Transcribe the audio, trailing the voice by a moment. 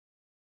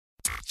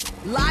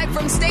Live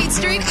from State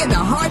Street in the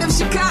heart of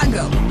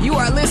Chicago, you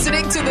are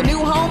listening to the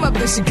new home of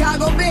the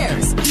Chicago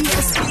Bears,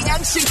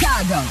 ESPN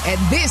Chicago. And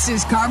this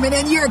is Carmen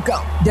and Yurko,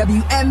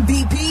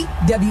 WMVP,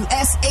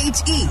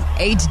 WSHE,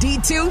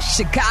 HD2,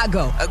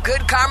 Chicago, a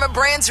good Karma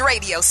Brands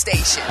radio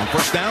station. On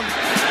first down,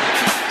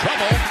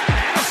 trouble,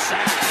 and a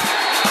sack.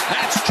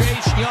 That's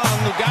Chase Young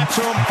who got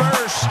to him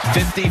first.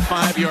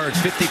 55 yards,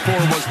 54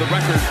 was the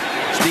record.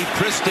 Steve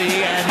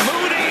Christie and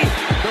Moody,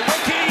 the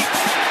rookie,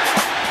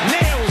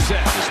 nails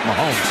it. This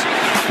Mahomes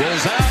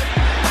goes out,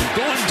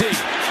 going deep,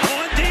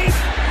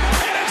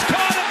 and it's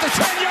caught at the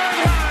 10-yard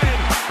line.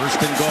 First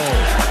and goal.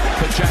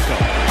 Pacheco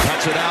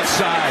cuts it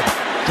outside,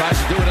 tries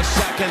to do it a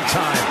second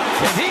time,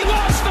 and he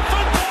lost the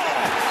football,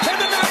 and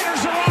the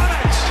Niners are on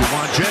it.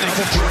 Juwan Jennings,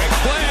 a trick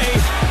play.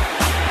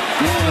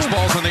 This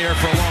ball's in the air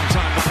for a long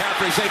time.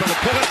 McCaffrey's able to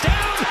pull it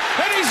down,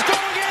 and he's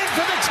going in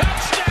for the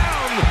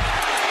touchdown.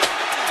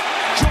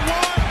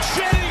 Juwan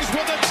Jennings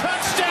with a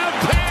touchdown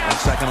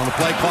pass. 1 second on the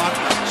play clock.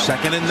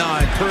 2nd and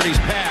 9.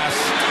 Purdy's pass.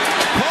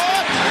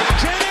 Caught.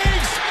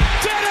 Jennings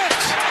did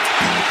it.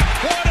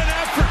 What an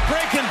effort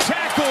breaking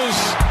tackles.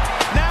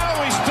 Now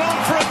he's thrown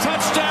for a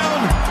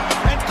touchdown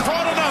and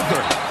caught another.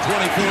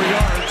 24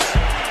 yards.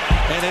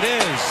 And it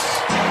is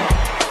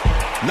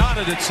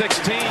knotted at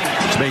 16.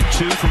 He's made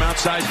 2 from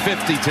outside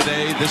 50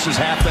 today. This is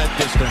half that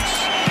distance.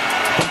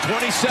 From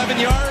 27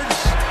 yards,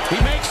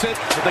 he makes it.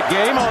 With the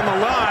game on the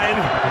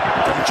line.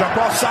 Jump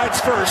off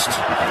sides first.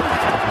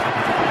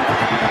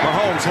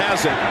 Mahomes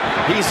has it.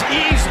 He's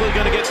easily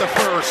going to get the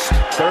first.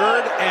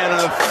 3rd and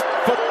a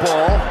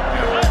football.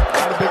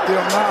 Not a big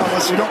deal now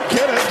unless you don't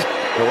get it.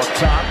 Go up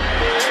top.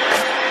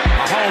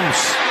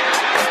 Mahomes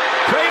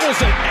cradles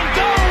it and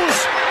goes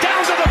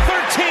down to the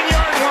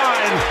 13-yard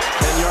line.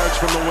 10 yards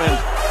from the win.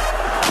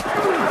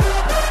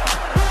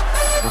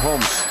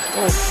 Mahomes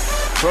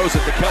throws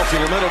it to Kelsey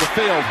in the middle of the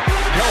field.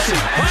 Kelsey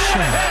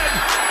ahead.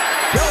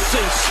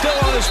 Kelsey still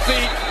on his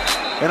feet.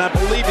 And I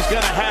believe he's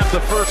going to have the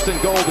 1st and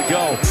goal to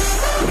go.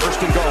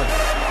 1st and goal.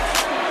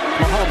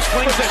 Mahomes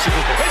flings it.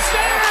 It's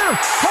there!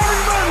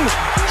 Hardman!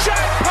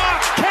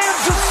 Jackpot!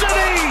 Kansas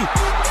City!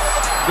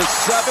 The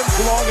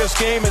 7th longest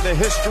game in the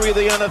history of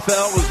the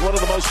NFL was one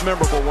of the most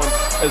memorable ones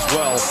as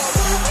well.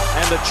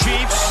 And the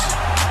Chiefs,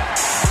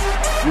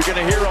 you're going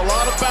to hear a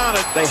lot about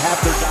it. They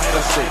have their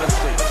dynasty.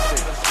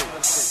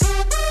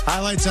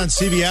 Highlights on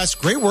CBS.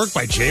 Great work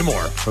by Jay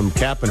Moore from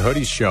Cap and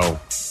Hoodie's show.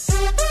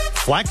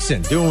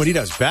 Flexing, doing what he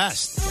does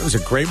best. It was a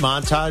great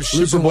montage.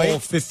 Super Bowl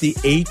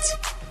 58.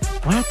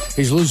 What?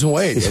 He's losing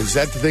weight. Is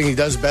that the thing he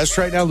does best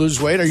right now,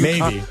 lose weight? Are you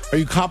Maybe. Are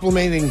you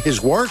complimenting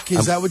his work?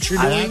 Is that what you're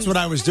doing? That's what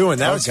I was doing.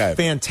 That was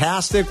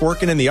fantastic.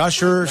 Working in the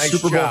usher. Nice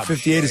Super Bowl job,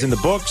 58 is in the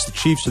books. The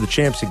Chiefs are the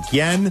champs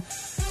again.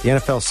 The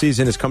NFL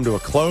season has come to a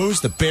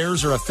close. The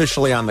Bears are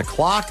officially on the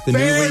clock. The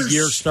new league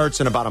year starts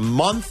in about a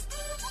month.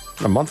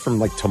 A month from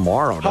like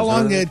tomorrow. How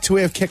long do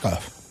we have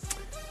kickoff?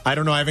 I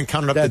don't know. I haven't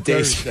counted up the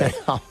days yet.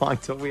 How long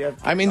till we have?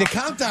 I mean, the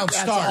countdown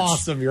starts.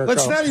 Awesome.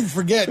 Let's not even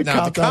forget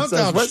now. The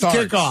countdown starts. Let's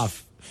kick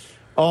off.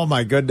 Oh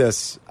my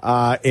goodness!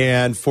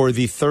 And for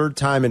the 3rd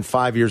time in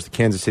 5 years, the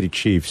Kansas City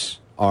Chiefs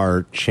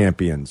are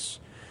champions.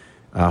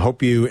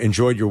 Hope you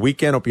enjoyed your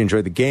weekend. Hope you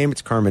enjoyed the game.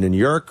 It's Carmen and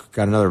Yerk.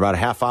 Got another about a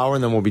half hour,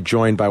 and then we'll be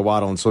joined by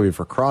Waddle and Silvy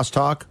for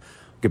Crosstalk.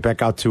 Get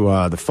back out to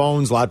the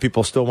phones. A lot of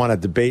people still want to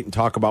debate and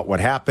talk about what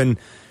happened.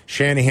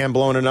 Shanahan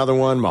blowing another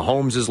one.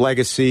 Mahomes'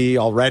 legacy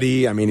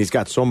already. I mean, he's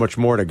got so much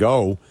more to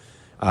go.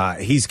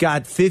 He's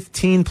got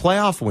 15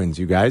 playoff wins,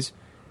 you guys.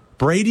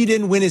 Brady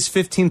didn't win his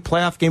 15th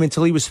playoff game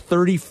until he was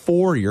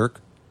 34,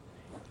 Yerk.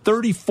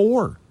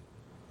 34.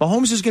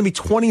 Mahomes is going to be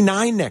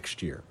 29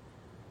 next year.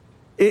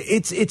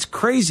 It's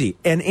crazy.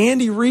 And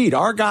Andy Reid,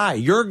 our guy,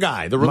 your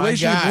guy, the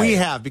relationship we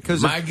have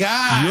because of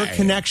your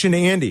connection to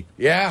Andy.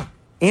 Yeah.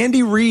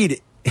 Andy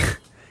Reid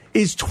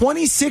is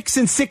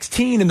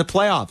 26-16 in the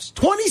playoffs.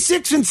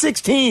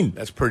 26-16.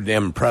 That's pretty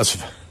damn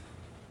impressive.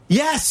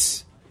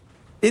 Yes,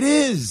 it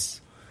is.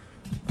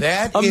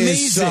 That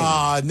amazing.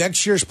 Is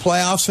next year's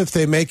playoffs. If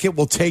they make it,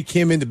 will take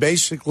him into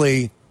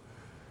basically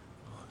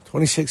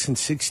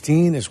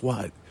 26-16 is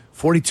what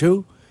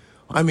 42.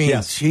 I mean,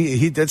 yes.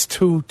 he that's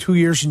two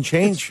years and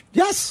change.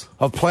 Yes,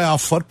 of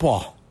playoff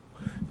football.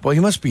 Boy, he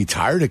must be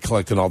tired of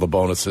collecting all the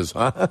bonuses,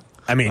 huh?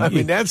 I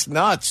mean, that's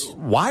nuts.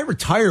 Why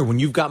retire when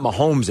you've got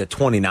Mahomes at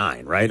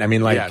 29, right? I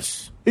mean,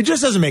 It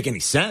just doesn't make any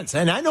sense.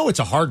 And I know it's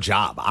a hard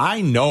job.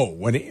 I know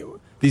when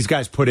these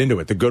guys put into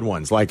it, the good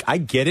ones. Like, I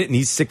get it, and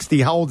he's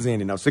 60. How old is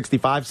Andy now?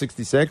 65,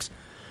 66?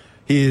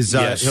 He is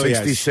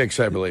 66,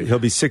 I believe. He'll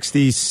be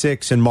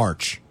 66 in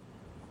March.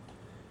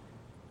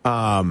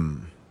 I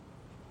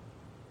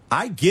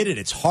get it.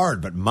 It's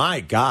hard, but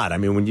my God, I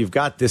mean, when you've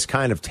got this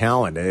kind of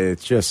talent,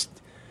 it's just...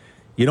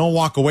 You don't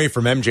walk away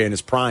from MJ in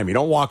his prime. You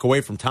don't walk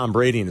away from Tom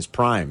Brady in his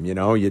prime. You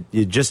know, you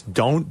just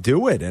don't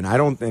do it. And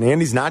and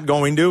Andy's not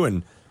going to.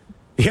 And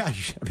yeah,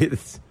 I mean,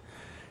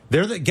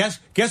 they're guess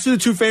who the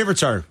 2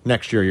 favorites are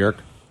next year, Yerk?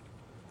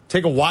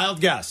 Take a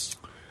wild guess.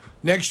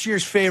 Next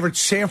year's favorites,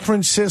 San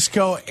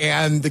Francisco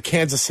and the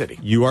Kansas City.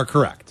 You are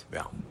correct.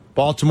 Yeah.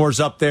 Baltimore's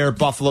up there.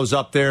 Buffalo's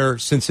up there.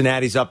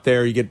 Cincinnati's up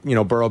there. You get,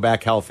 Burrow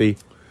back healthy.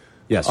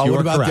 Yes, you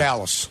what about correct.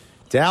 Dallas?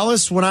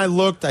 Dallas, when I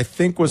looked, I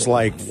think was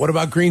like... What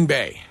about Green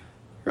Bay?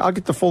 I'll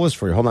get the full list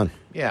for you. Hold on.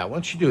 Yeah, why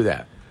don't you do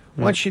that?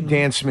 Why don't you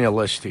dance me a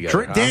list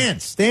together?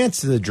 Dance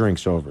to the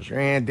drinks over.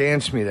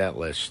 Dance me that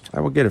list.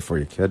 I will get it for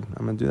you, kid.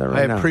 I'm going to do that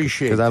right now. I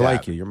appreciate it. Because I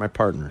like you. You're my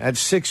partner. That's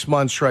 6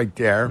 months right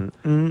there.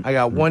 I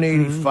got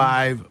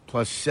 185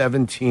 plus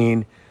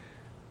 17.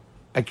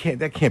 That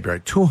can't be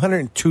right.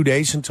 202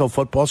 days until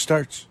football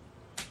starts?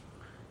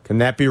 Can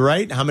that be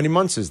right? How many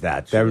months is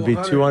that? That would be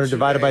 200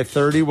 divided by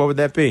 30. What would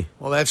that be?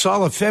 Well, that's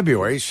all of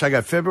February. So I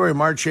got February,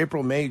 March,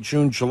 April, May,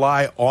 June,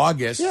 July,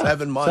 August.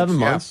 7 months. 7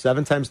 months.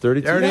 7 times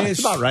 32. There it is. That's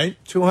about right.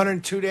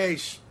 202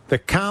 days. The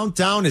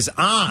countdown is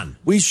on.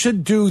 We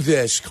should do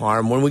this,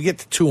 Carm. When we get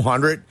to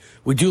 200,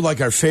 we do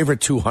like our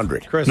favorite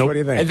 200. Chris, what do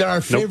you think? And then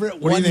our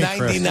favorite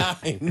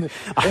 199.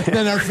 And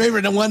then our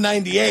favorite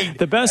 198.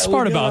 The best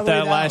part about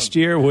that last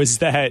year was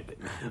that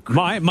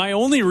my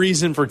only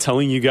reason for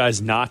telling you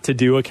guys not to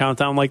do a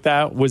countdown like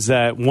that was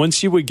that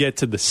once you would get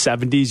to the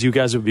 70s, you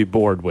guys would be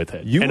bored with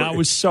it. I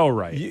was so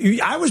right.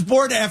 I was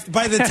bored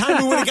by the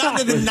time we would have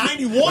gotten to the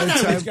 91.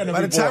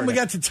 By the time we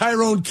got to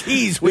Tyrone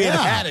Keys, we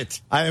had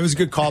it. It was a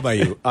good call by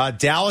you.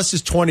 Dallas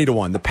is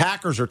 20-1. The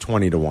Packers are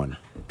 20-1.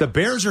 The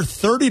Bears are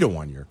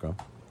 30-1, Yurko.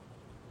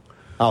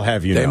 I'll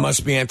have you know. They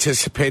must be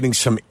anticipating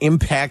some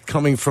impact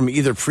coming from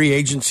either free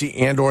agency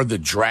and or the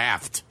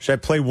draft. Should I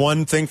play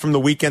one thing from the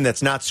weekend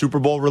that's not Super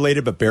Bowl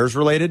related but Bears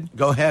related?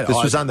 Go ahead.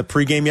 This was on the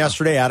pregame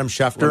yesterday. Adam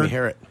Schefter. Let me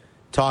hear it.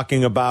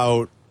 Talking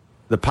about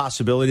the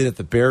possibility that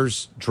the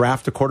Bears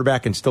draft a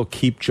quarterback and still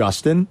keep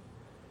Justin.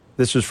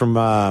 This was from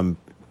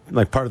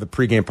part of the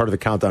pregame, part of the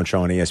countdown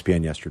show on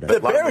ESPN yesterday. The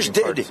Bears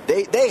did.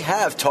 They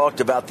have talked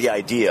about the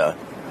idea,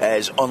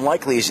 as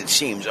unlikely as it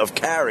seems, of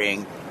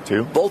carrying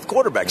both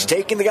quarterbacks,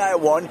 taking the guy at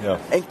one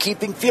and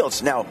keeping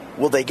Fields. Now,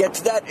 will they get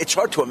to that? It's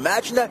hard to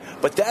imagine that,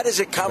 but that is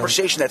a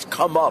conversation that's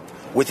come up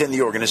within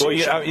the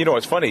organization. Well,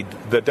 it's funny.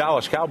 The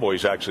Dallas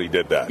Cowboys actually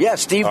did that. Yeah,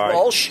 Steve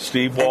Walsh,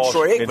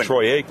 and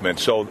Troy Aikman.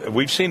 So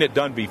we've seen it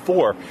done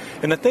before.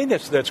 And the thing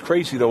that's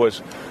crazy, though,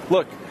 is,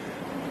 look,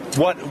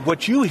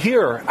 what you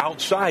hear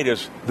outside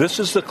is this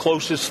is the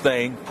closest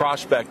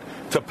prospect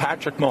to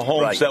Patrick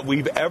Mahomes that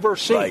we've ever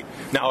seen. Right.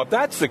 Now, if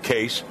that's the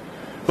case,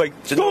 please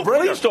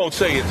don't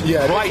say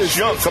it's Bryce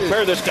Young.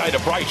 Compare this guy to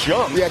Bryce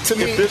Young. Yeah, to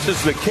me, if this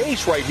is the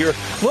case right here,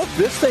 look,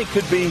 this thing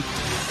could be.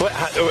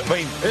 I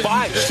mean,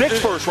 5-6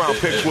 first-round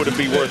picks wouldn't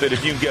be worth it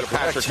if you can get a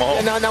Patrick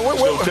Mahomes.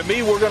 So to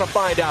me, we're going to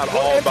find out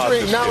all about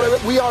this. Now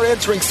we are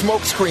entering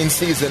smokescreen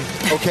season,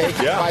 okay,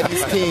 by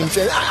these teams,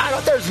 and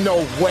there's no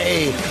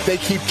way they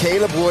keep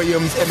Caleb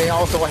Williams and they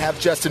also have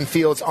Justin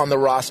Fields on the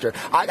roster.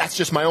 That's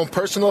just my own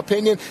personal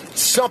opinion.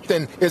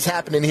 Something is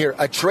happening here.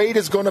 A trade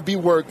is going to be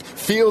worked.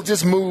 Fields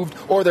is moved,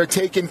 or they're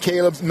taking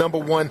Caleb's number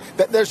one.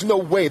 There's no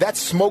way.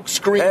 That's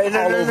smokescreen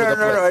all over the place.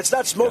 No, it's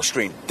not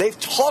smokescreen. They've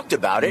talked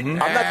about it. I'm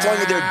not telling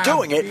you they're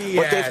doing it,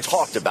 but they've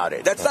talked about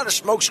it. That's not a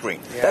smokescreen.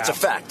 That's a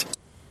fact.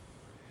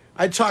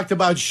 I talked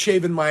about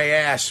shaving my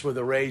ass with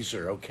a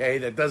razor, okay?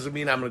 That doesn't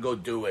mean I'm going to go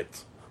do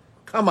it.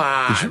 Come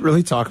on. Did you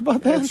really talk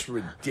about that? That's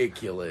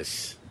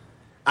ridiculous.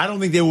 I don't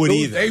think they would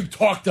either. They've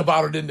talked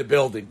about it in the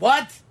building.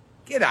 What?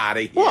 Get out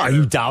of here. Well, are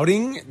you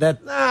doubting that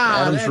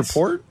Adam's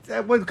report?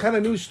 What kind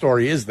of news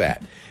story is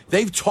that?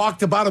 They've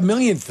talked about a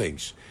million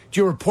things.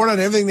 Do you report on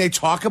everything they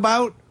talk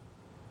about?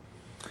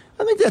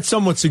 I think that's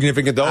somewhat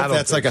significant, though. If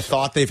that's like a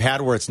thought they've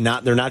had where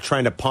they're not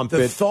trying to pump it.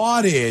 The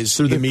thought is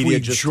through the media.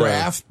 We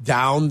draft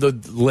down the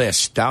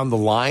list, down the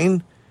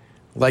line.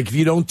 Like if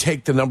you don't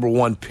take the number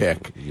one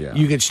pick,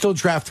 you can still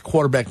draft a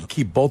quarterback and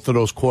keep both of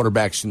those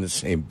quarterbacks in the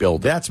same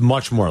building. That's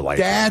much more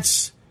likely.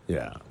 That's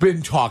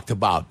been talked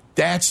about.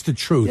 That's the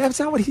truth. Yeah,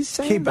 that's not what he's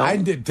saying.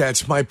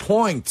 That's my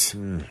point.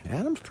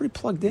 Adam's pretty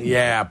plugged in.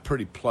 Yeah,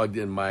 pretty plugged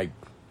in, Mike.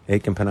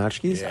 Aiken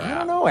Panachkis? Yeah. I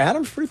don't know.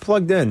 Adam's pretty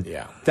plugged in.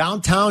 Yeah.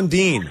 Downtown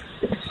Dean.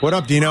 What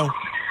up, Dino?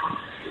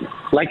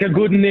 Like a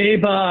good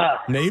neighbor.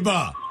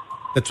 Neighbor.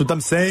 That's what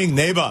I'm saying,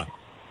 neighbor.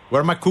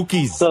 Where are my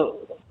cookies? So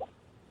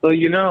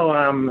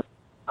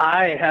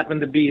I happen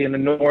to be an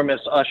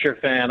enormous Usher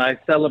fan. I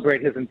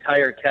celebrate his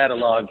entire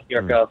catalog,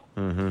 Yurko.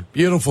 Mm-hmm.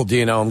 Beautiful,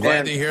 Dino. I'm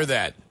glad to hear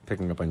that.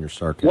 Picking up on your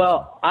sarcasm.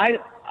 Well,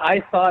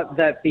 I thought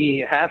that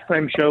the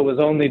halftime show was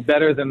only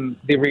better than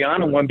the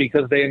Rihanna one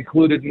because they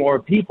included more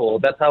people.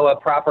 That's how a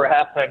proper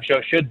halftime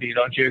show should be.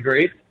 Don't you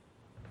agree?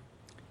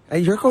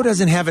 Yurko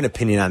doesn't have an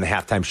opinion on the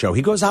halftime show.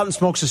 He goes out and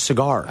smokes a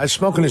cigar. I was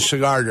smoking a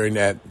cigar during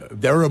that.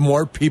 There were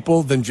more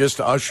people than just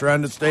Usher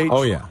on the stage?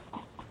 Oh, yeah.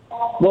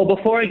 Well,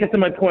 before I get to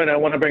my point, I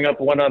want to bring up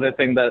one other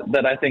thing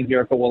that I think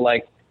Yurko will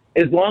like.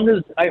 As long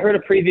as I heard a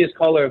previous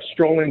caller of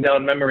strolling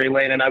down memory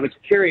lane, and I was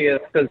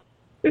curious because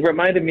it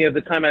reminded me of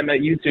the time I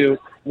met you two.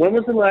 When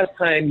was the last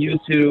time you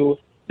two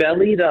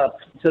bellied up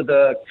to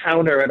the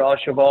counter at Au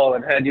Cheval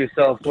and had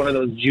yourself one of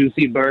those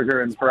juicy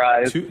burger and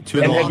fries? And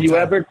have you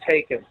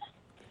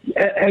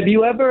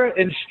ever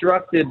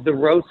instructed the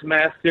roast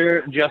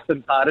master,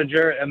 Justin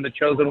Pottinger, and the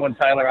chosen one,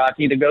 Tyler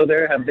Aki, to go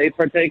there? Have they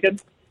partaken?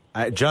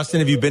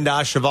 Justin, have you been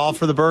to Cheval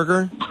for the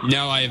burger?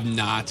 No, I have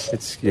not.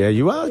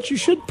 You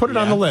should put it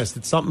on the list.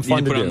 It's something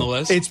fun to do. Put it on the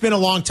list? It's been a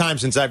long time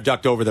since I've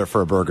ducked over there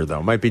for a burger,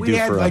 though. Might be due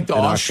for an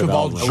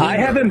Cheval. I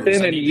haven't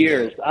been in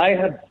years. I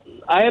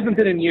haven't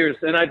been in years,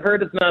 and I've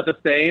heard it's not the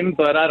same,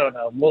 but I don't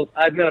know.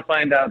 I'm going to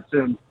find out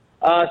soon.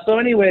 So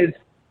anyways,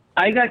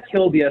 I got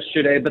killed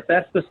yesterday, but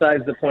that's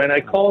besides the point. I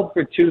called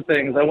for two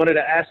things. I wanted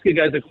to ask you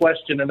guys a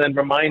question and then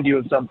remind you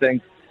of something.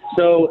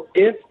 So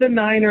if the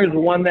Niners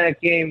won that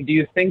game, do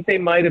you think they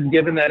might have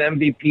given that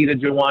MVP to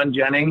Jawan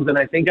Jennings? And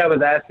I think I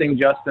was asking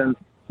Justin.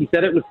 He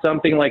said it was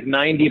something like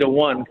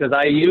 90-1 because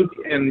Ayuk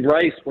and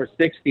Rice were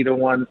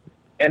 60-1.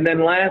 And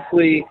then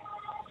lastly,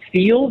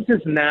 Fields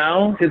is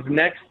now his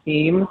next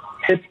team.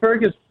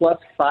 Pittsburgh is plus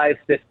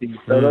 550.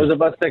 So those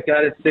of us that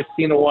got it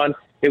 16-1,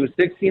 it was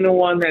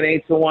 16-1, then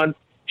 8-1.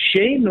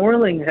 Shea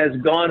Norling has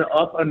gone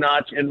up a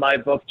notch in my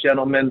book,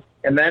 gentlemen,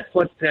 and that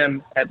puts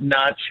him at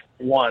notch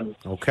 1.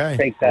 Okay.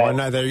 Take that.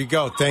 Well, there you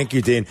go. Thank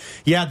you, Dean.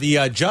 Yeah,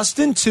 the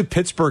Justin to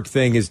Pittsburgh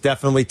thing is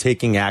definitely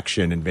taking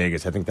action in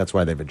Vegas. I think that's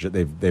why they've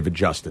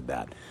adjusted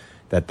that.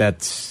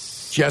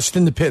 That's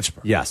Justin to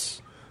Pittsburgh.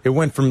 Yes. It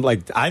went from I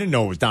didn't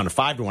know it was down to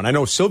 5-1. I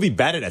know Silvy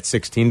bet it at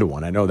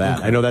 16-1. I know that.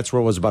 Okay. I know that's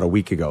where it was about a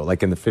week ago,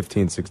 like in the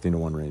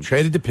 16-1 range.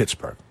 Traded to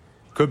Pittsburgh.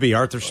 Could be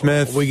Arthur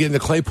Smith. Are we getting the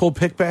Claypool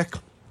pick back?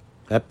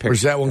 Or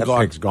is that one gone?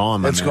 Pick's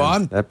gone. That's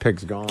gone? That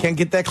pick's gone. Can't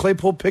get that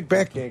Claypool pick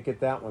back? Can't get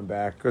that one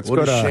back.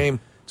 What a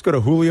shame. Let's go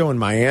to Julio in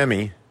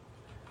Miami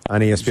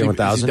on ESPN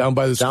 1000. Is he down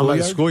by the schoolyard? Down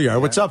by the schoolyard.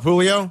 Yeah. What's up,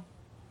 Julio?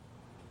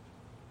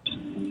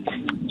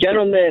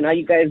 Gentlemen, how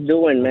you guys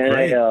doing, man?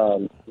 Great.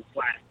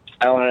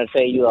 I want to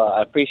say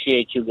I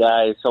appreciate you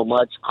guys so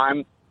much.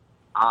 I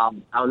was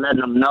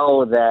letting them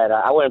know that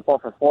I went 4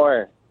 for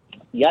 4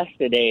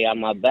 yesterday on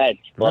my bets,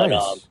 but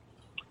nice.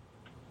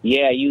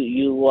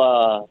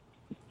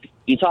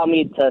 You taught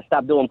me to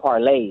stop doing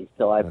parlays,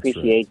 so I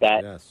appreciate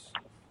that. Yes.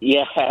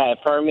 Yeah,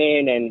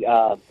 Furman and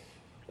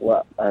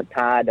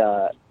Todd,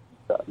 the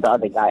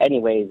other guy.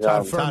 Anyways,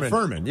 Todd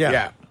Furman. Yeah.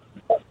 Yeah.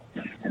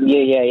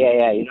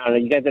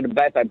 You guys are the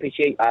best. I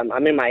appreciate.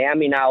 I'm in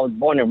Miami now. I was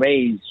born and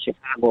raised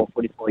Chicago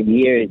 44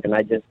 years, and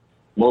I just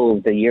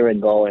moved a year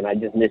ago, and I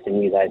just listen to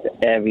you guys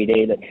every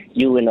day.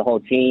 You and the whole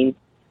team.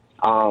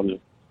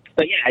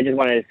 So yeah, I just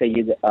wanted to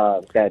say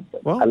that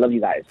I love you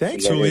guys.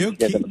 Thanks, Julio.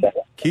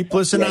 Keep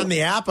listening on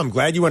the app. I'm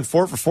glad you went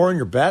 4 for 4 in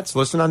your bets.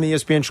 Listen on the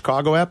ESPN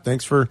Chicago app.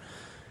 Thanks for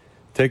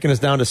taking us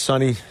down to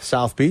sunny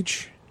South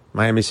Beach.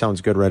 Miami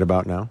sounds good right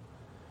about now.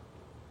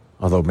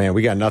 Although, man,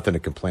 we got nothing to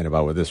complain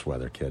about with this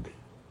weather, kid.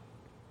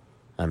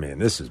 I mean,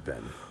 this has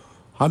been...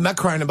 I'm not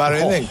crying about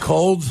anything.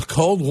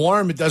 Cold,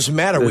 warm, it doesn't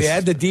matter. We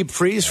had the deep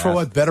freeze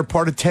for better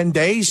part of 10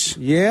 days?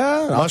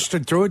 Yeah.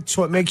 Mustered through it. It's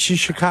what makes you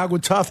Chicago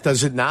tough,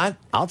 does it not?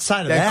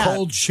 Outside of that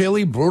cold,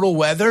 chilly, brutal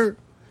weather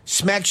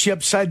smacks you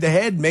upside the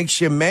head, makes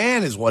you a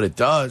man, is what it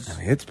does. I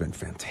mean, it's been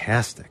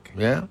fantastic.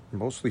 Yeah.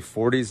 Mostly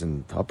 40s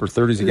and upper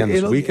 30s again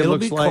this week, it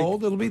looks like. It'll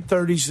be cold. It'll be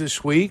 30s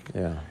this week.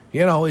 Yeah.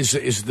 You know, is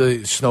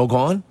the snow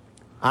gone?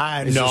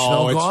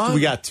 No, we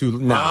got two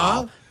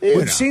now.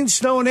 We've seen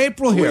snow in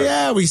April here.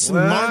 Well, we see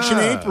March and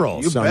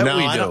April. You bet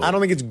we do. I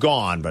don't think it's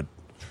gone, but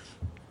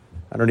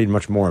I don't need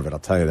much more of it, I'll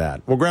tell you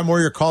that. We'll grab more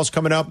of your calls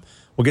coming up.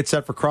 We'll get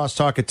set for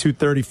Crosstalk at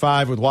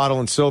 2:35 with Waddle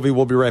and Silvy.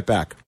 We'll be right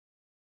back.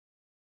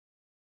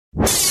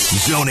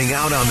 Zoning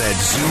out on that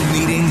Zoom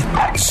meeting?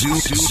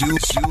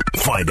 Zoom.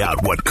 Find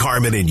out what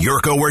Carmen and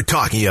Yurko were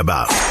talking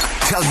about.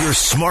 Tell your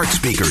smart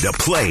speaker to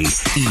play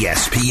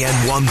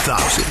ESPN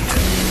 1000.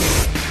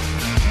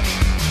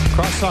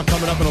 Crosstalk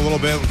coming up in a little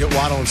bit. We'll get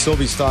Waddle and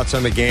Silvy's thoughts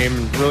on the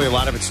game. Really, a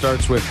lot of it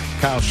starts with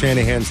Kyle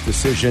Shanahan's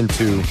decision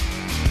to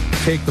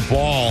take the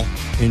ball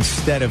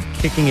instead of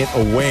kicking it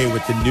away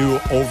with the new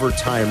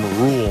overtime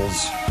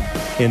rules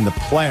in the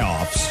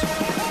playoffs.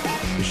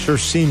 It sure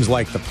seems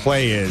like the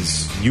play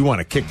is you want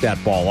to kick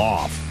that ball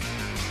off.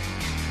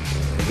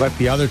 Let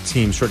the other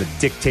team sort of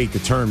dictate the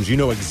terms. You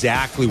know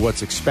exactly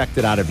what's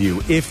expected out of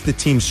you. If the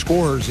team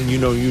scores and you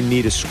know you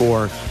need a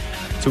score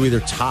to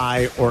either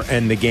tie or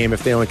end the game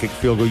if they only kick a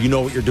field goal. You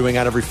know what you're doing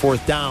at every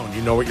fourth down.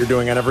 You know what you're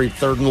doing at every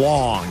third and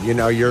long. You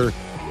know,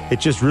 it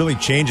just really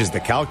changes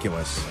the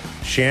calculus.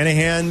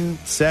 Shanahan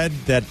said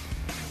that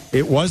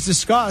it was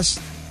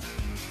discussed,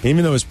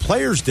 even though his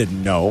players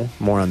didn't know,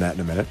 more on that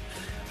in a minute,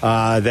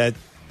 that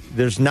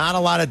there's not a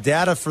lot of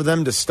data for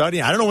them to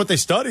study. I don't know what they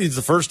studied. It's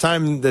the first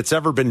time that's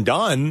ever been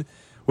done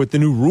with the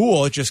new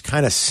rule. It just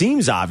kind of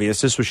seems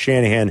obvious. This was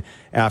Shanahan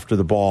after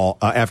the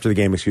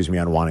game,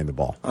 on wanting the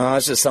ball.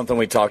 It's just something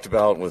we talked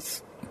about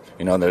with,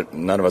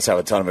 none of us have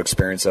a ton of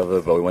experience of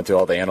it, but we went through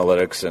all the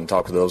analytics and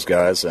talked to those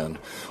guys, and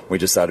we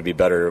just thought it'd be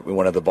better. We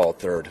wanted the ball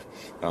third.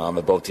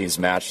 If both teams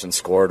matched and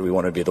scored, we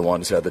wanted to be the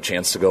ones who had the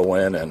chance to go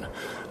win, and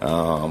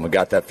we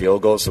got that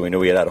field goal, so we knew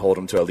we had to hold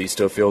them to at least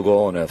to a field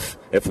goal, and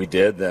if we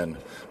did, then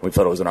we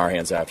felt it was in our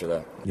hands after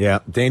that. Yeah,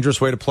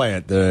 dangerous way to play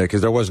it,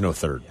 because there was no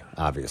third,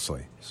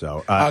 obviously.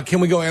 So can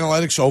we go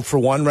analytics 0 for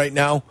 1 right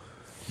now?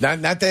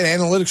 Not that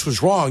analytics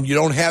was wrong. You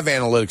don't have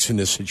analytics in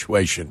this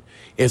situation.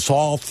 It's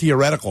all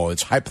theoretical.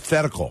 It's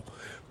hypothetical.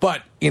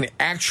 But in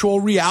actual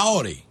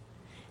reality,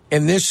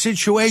 in this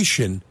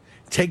situation,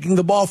 taking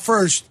the ball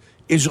first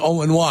is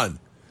 0-1.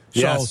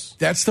 Yes. So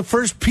that's the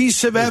first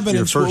piece of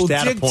evidence. Your first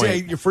data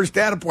point. Your first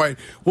data point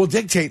will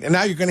dictate. And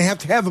now you're going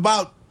to have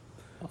about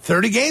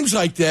 30 games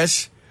like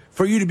this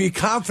for you to be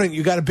confident.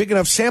 You got a big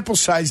enough sample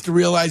size to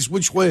realize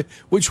which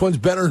one's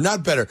better or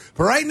not better.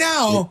 But right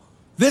now,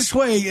 this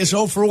way is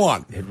 0 for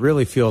 1. It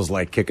really feels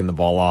like kicking the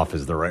ball off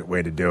is the right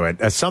way to do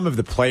it. Some of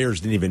the players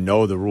didn't even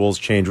know the rules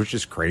changed, which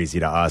is crazy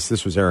to us.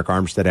 This was Eric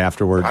Armstead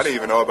afterwards. I didn't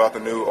even know about the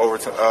new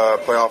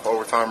playoff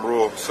overtime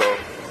rule, so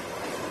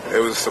it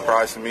was a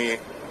surprise to me.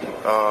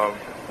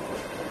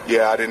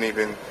 I didn't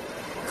even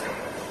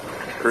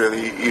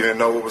really even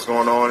know what was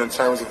going on in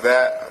terms of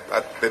that.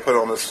 They put it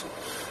on the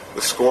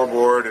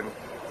scoreboard, and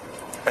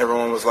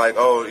everyone was like,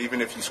 "Oh,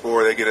 even if you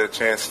score, they get a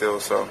chance still."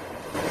 So,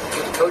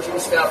 did the coaching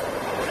staff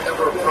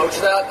ever approach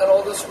that at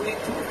all this week,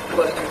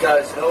 letting you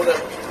guys know that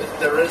if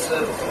there is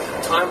a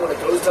time when it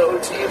goes to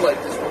OT,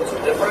 like these rules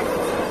are different?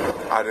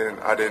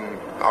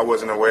 I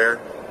wasn't aware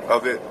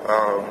of it.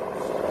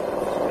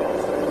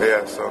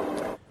 So.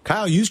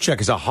 Kyle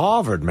Juszczyk is a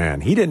Harvard man.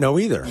 He didn't know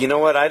either. You know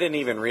what? I didn't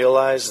even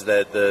realize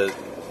that the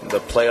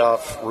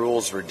playoff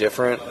rules were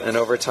different in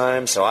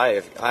overtime, so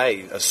I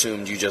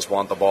assumed you just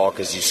want the ball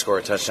because you score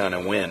a touchdown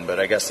and win, but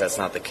I guess that's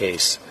not the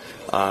case.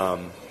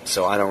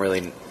 So I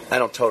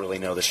don't totally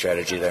know the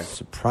strategy there.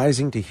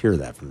 Surprising to hear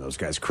that from those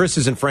guys. Chris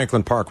is in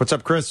Franklin Park. What's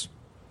up, Chris?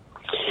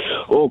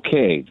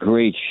 Okay,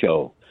 great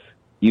show.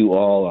 You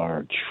all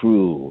are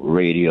true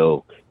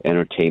radio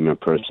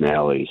entertainment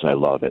personalities. I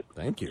love it.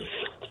 Thank you.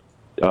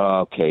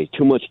 Okay,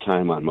 too much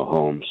time on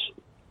Mahomes.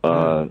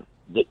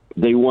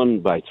 They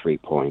won by 3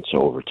 points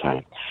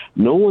overtime.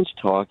 No one's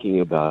talking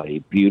about a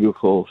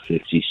beautiful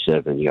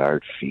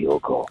 57-yard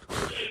field goal.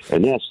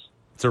 And that's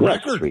a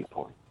record. 3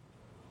 points.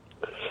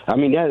 I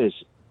mean, that is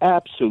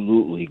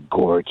absolutely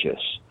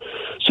gorgeous.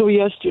 So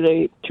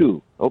yesterday,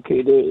 too,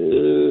 okay,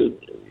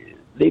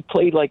 they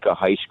played like a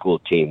high school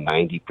team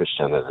 90%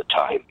 of the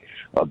time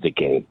of the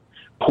game.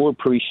 Poor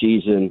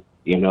preseason,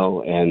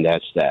 and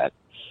that's that.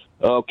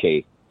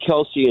 Okay,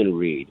 Kelsey and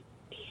Reed.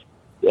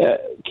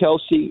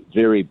 Kelsey,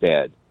 very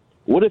bad.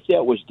 What if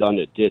that was done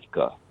at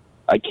Ditka?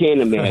 I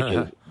can't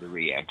imagine the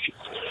reaction.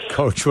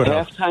 Coach would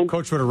have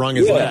wrung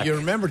his neck. You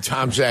remember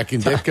Tom Zach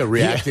and Ditka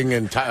reacting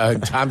and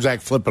Tom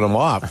Zach flipping them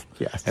off.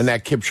 Yes. And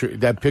that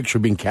picture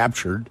being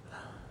captured.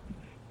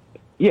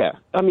 Yeah.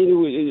 I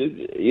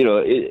mean,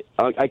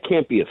 I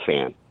can't be a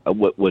fan of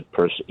what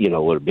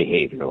a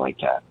behavior like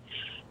that.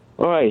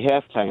 All right,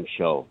 halftime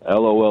show.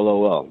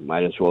 LOL.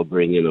 Might as well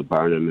bring in a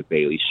Barnum and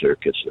Bailey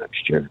circus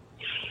next year.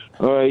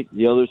 All right,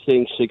 the other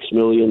thing, $6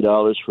 million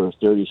for a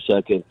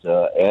 30-second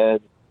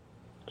ad.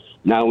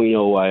 Now we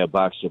know why a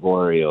box of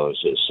Oreos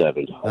is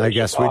 $7. I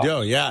guess we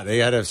do. Yeah, they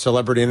had a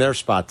celebrity in their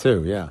spot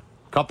too. Yeah,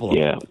 a couple of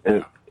them.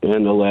 Yeah,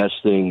 and the last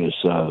thing is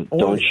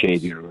don't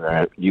shave your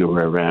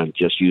around.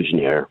 Just use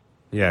Nair.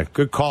 Yeah,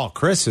 good call.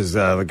 Chris has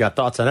got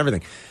thoughts on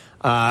everything.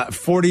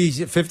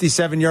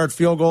 57-yard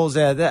field goals.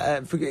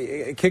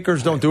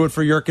 Kickers don't do it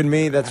for Yerk and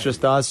me. That's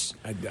just us.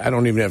 I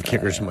don't even have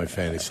kickers in my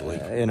fantasy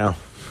league.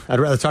 I'd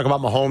rather talk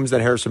about Mahomes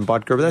than Harrison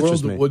Butker, but that's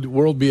just me. Would the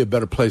world be a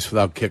better place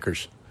without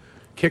kickers?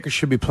 Kickers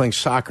should be playing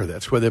soccer.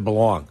 That's where they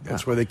belong.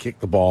 That's where they kick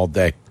the ball all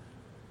day.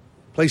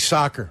 Play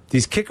soccer.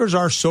 These kickers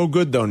are so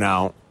good, though,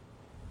 now.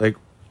 Like,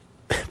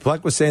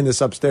 Black was saying this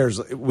upstairs.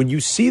 When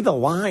you see the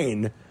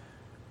line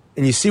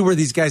and you see where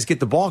these guys get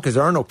the ball, because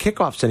there are no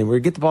kickoffs anymore, you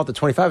get the ball at the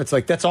 25, it's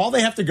like, that's all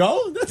they have to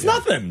go? That's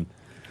nothing.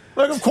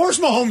 Like, of course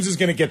Mahomes is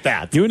going to get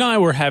that. You and I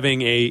were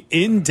having a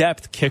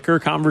in-depth kicker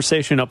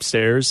conversation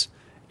upstairs,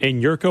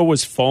 and Yurko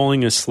was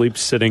falling asleep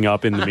sitting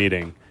up in the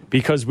meeting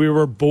because we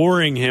were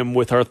boring him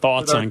with our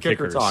thoughts on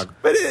kickers. Talk.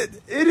 But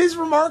it is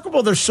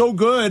remarkable. They're so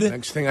good.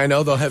 Next thing I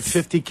know, they'll have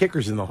 50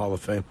 kickers in the Hall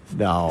of Fame.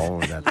 No,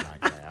 that's not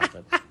going to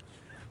happen.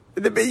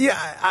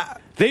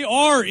 They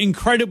are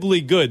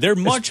incredibly good. They're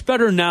much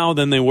better now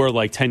than they were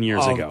like 10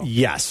 years ago.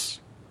 Yes.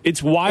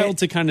 It's wild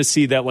to kind of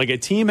see that like a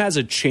team has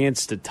a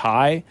chance to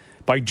tie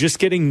by just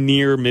getting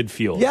near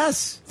midfield.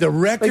 Yes. The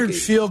record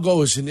field goal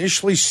was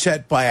initially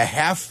set by a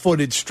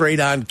half-footed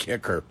straight-on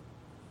kicker.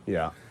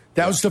 Yeah.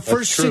 That was the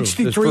first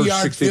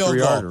 63-yard field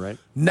goal. Right?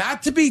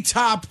 Not to be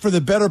topped for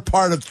the better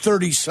part of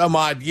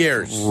 30-some-odd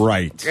years.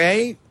 Right.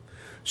 Okay?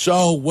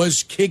 So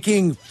was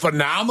kicking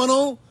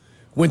phenomenal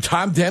when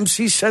Tom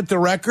Dempsey set the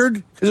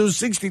record? Because it was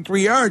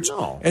 63 yards.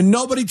 No. And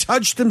nobody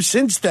touched him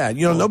since then.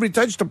 Nobody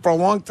touched him for a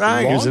long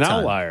time. He was an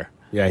outlier.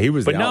 Yeah, he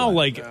was. But now,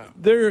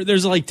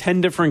 there's like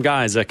 10 different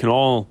guys that can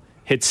all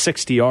hit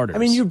 60-yarders. I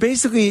mean, you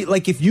basically,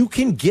 like, if you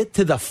can get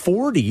to the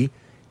 40,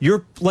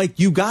 you're like,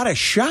 you got a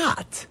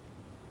shot.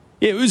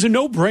 Yeah, it was a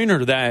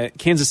no-brainer that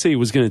Kansas City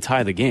was going to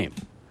tie the game.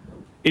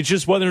 It's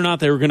just whether or not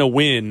they were going to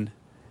win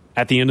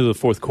at the end of the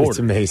fourth quarter. It's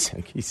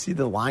amazing. You see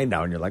the line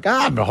now, and you're like,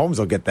 Mahomes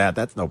will get that.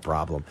 That's no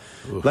problem.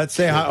 Let's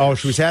say,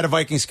 she's had a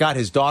Viking Scott.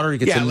 His daughter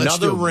gets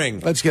another ring.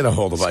 Let's get a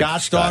hold of Viking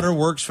Scott's daughter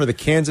works for the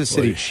Kansas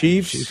City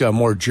Chiefs. She's got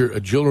more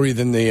jewelry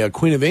than the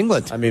Queen of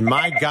England. I mean,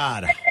 my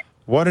God.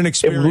 What an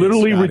experience. It's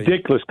literally Scotty.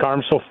 ridiculous,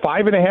 Carm. So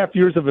 5.5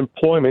 years of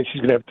employment. She's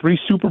going to have 3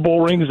 Super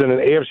Bowl rings and an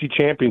AFC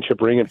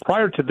championship ring. And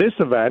prior to this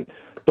event,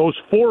 those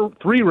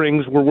 3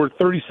 rings were worth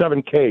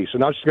 $37K. So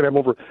now she's going to have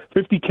over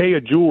 $50K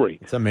of jewelry.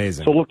 It's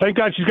amazing. So thank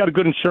God she's got a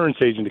good insurance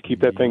agent to keep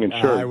that thing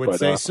insured. I would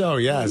say so,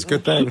 yeah. It's a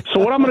good thing. So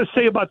what I'm going to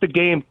say about the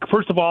game,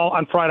 first of all,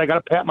 on Friday, I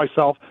got to pat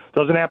myself.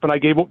 Doesn't happen. I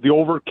gave the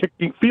over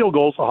kicking field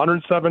goals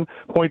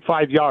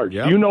 107.5 yards.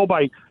 Yep. You know,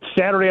 by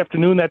Saturday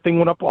afternoon, that thing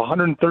went up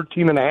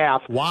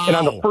 113.5. Wow. And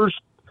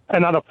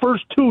on the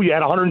first 2, you had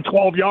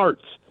 112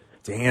 yards.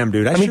 Damn,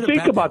 dude. I mean,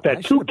 think about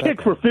that. 2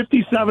 kicks for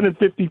 57 and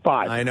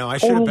 55. I know. I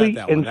should have bet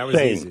that one. That was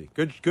easy.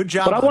 Good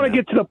job. But I want to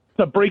get to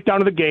the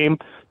breakdown of the game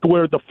to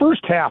where the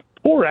first half,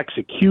 poor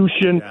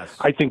execution, Yes.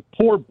 I think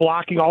poor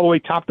blocking all the way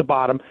top to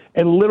bottom,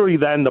 and literally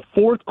then the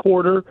fourth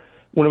quarter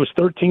when it was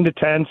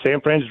 13-10,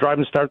 San Fran's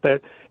driving to start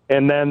that,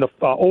 and then the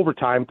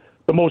overtime,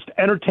 the most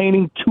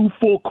entertaining 2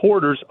 full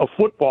quarters of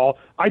football,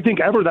 I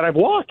think, ever that I've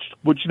watched.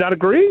 Would you not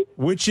agree?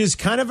 Which is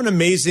kind of an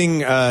amazing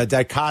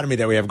dichotomy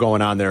that we have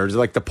going on there. It's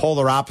like the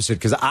polar opposite,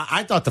 because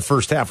I thought the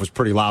first half was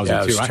pretty lousy, Yeah,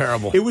 it too. was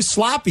terrible. It was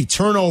sloppy,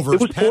 turnovers,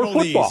 It was poor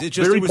penalties.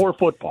 football. Very poor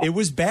football. It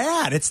was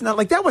bad. It's not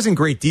like that wasn't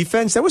great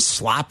defense. That was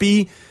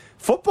sloppy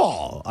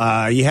football.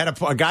 You had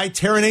a guy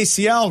tear an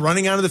ACL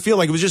running onto the field.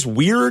 Like, it was just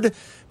weird,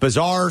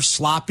 bizarre,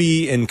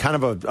 sloppy, and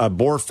kind of a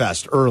bore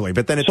fest early.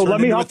 But then it So turned let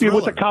me into a help you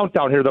with the thriller.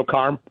 countdown here, though,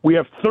 Carm. We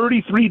have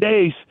 33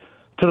 days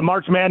to the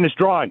March Madness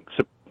drawing,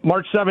 so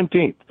March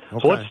 17th. Okay.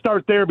 So let's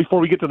start there before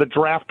we get to the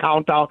draft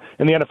countdown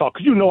in the NFL,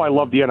 because you know I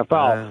love the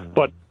NFL,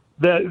 but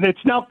it's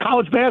now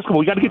college basketball.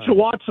 We got to get you to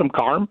watch some,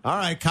 Carm. All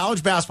right,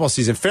 college basketball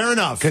season. Fair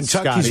enough.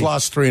 Kentucky's Scotty.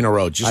 lost 3 in a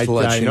row, just to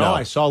let I you know. know.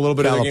 I saw a little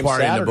bit of the game Calipari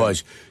and the Saturday.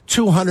 boys.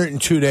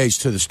 202 days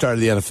to the start of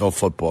the NFL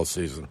football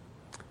season.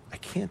 I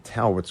can't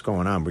tell what's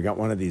going on. We got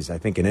one of these, I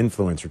think, an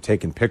influencer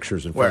taking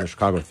pictures in front Where? of the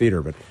Chicago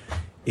Theater,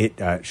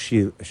 but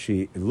she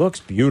looks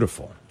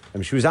beautiful. I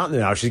mean, she was out in the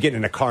now. She's getting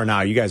in a car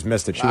now. You guys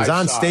missed it. She was I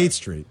on saw State it.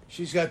 Street.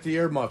 She's got the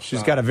earmuffs. She's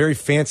on. got a very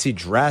fancy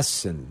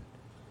dress and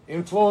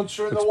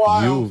Influencer in the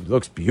wild.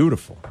 looks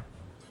beautiful.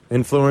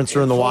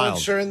 Influencer in the wild.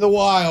 Influencer in the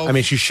wild. I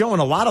mean, she's showing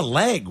a lot of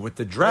leg with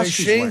the dress Is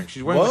she's she? wearing.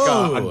 She's wearing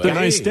Whoa. like It's a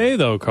nice day,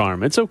 though,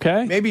 Carm. It's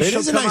okay. Maybe It she'll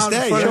is a come nice out in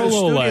day. front Show of a the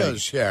little leg.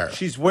 studios here.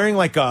 She's wearing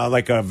like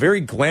a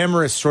very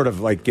glamorous sort of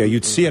like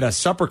you'd see at a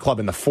supper club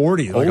in the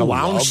 40s, like a Oh,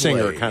 lounge lovely.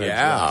 singer kind of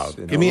yeah. dress.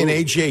 You Give me know?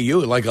 an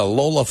AJU, like a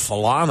Lola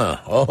Falana.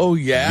 Oh,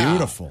 yeah.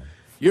 Beautiful.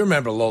 You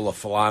remember Lola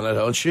Falana,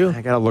 don't you?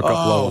 I got to look up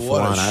Lola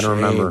what a Falana. I don't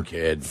remember.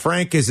 kid.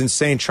 Frank is in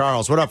St.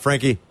 Charles. What up,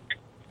 Frankie?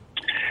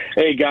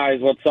 Hey guys,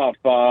 what's up?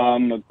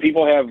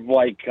 People have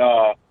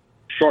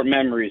short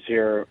memories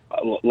here.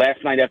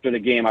 Last night after the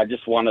game, I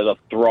just wanted to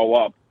throw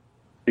up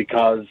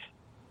because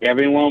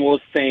everyone was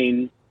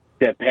saying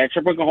that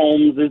Patrick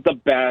Mahomes is the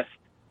best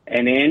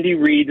and Andy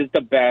Reid is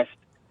the best.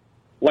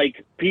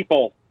 Like,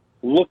 people,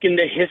 look in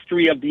the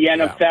history of the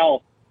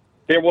NFL.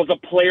 There was a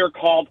player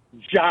called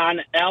John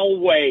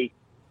Elway,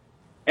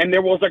 and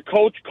there was a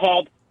coach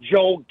called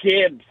Joe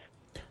Gibbs.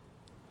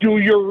 Do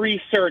your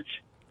research.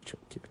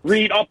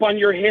 Read up on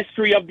your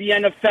history of the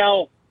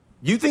NFL.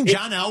 You think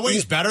John Elway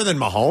is better than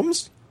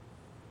Mahomes?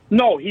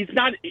 No, he's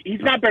not.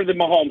 He's not better than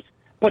Mahomes.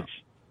 But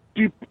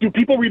do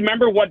people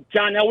remember what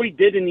John Elway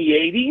did in the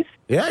 80s?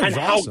 Yeah, he was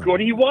and awesome. how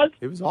good he was?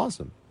 It was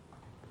awesome.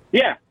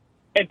 Yeah,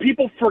 and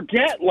people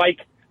forget like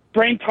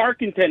Frank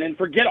Tarkenton and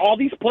forget all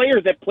these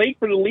players that played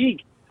for the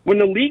league when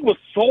the league was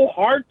so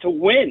hard to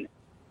win,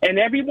 and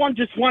everyone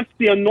just wants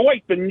to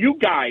anoint the new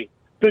guy,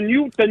 the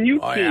new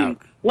team.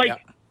 Yeah.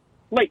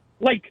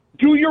 Like,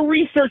 do your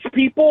research,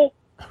 people.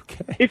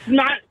 Okay. It's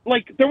not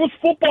like there was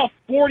football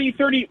 40,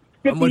 30,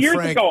 50 years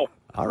Frank. ago.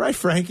 All right,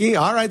 Frankie.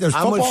 All right, there's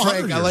I'm football. with 100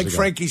 Frank. I years like ago.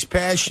 Frankie's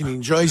passion. He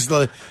enjoys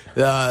the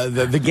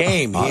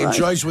game. He All right.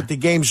 enjoys what the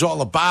game's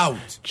all about.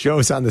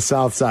 Joe's on the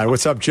south side.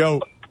 What's up,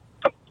 Joe?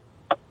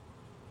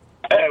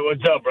 Hey,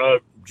 what's up, bro?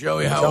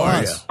 Joey, how Tell are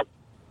us.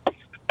 you?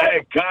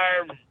 Hey,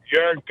 Carm,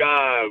 Yerk,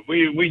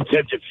 we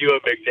tipped a few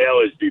of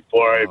McNally's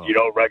before if you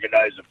don't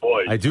recognize the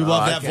voice. I do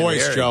love I that can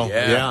voice, hear it, Joe.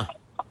 yeah.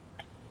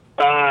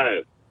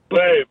 But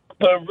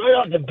right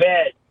off the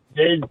bat,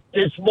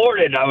 this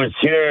morning I was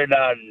hearing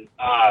on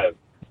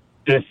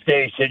this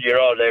station,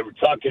 they were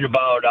talking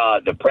about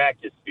the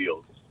practice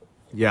fields.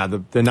 Yeah,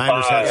 the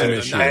Niners had some and-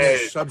 issues.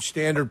 Nice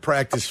substandard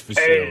practice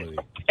facility.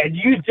 And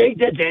you think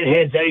that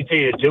has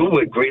anything to do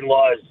with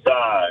Greenlaw's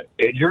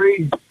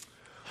injury?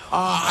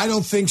 I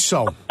don't think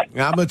so.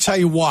 I'm going to tell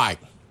you why.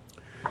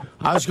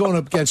 I was going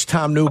up against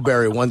Tom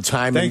Newberry one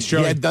time. Thanks, and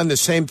Joey. He had done the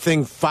same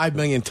thing 5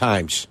 million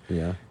times.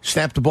 Yeah.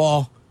 Snapped the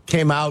ball,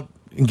 came out,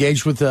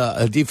 engaged with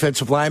a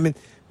defensive lineman.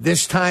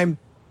 This time,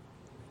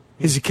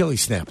 his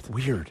Achilles snapped.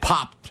 Weird.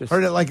 Popped. Just-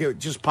 Heard it like it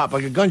just popped,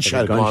 like a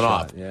gunshot, Like a going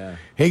gunshot, off. yeah.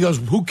 He goes,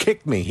 "Who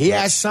kicked me?" He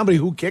asked somebody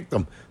who kicked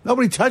him.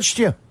 Nobody touched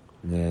you.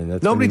 Yeah,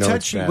 that's Nobody when you know touched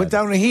it's you. bad. Went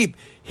down in a heap.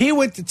 He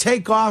went to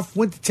take off,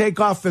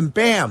 and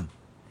bam,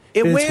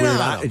 it It's went weird.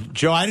 on him.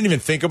 Joe, I didn't even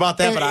think about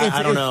that, but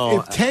I don't know.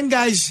 If 10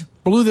 guys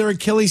blew their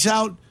Achilles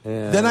out,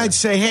 Yeah. then I'd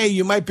say, hey,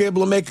 you might be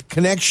able to make a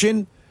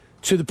connection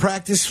to the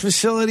practice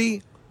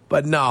facility.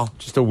 But no.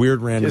 Just a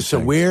weird random Just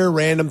thing. a weird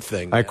random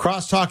thing. All right,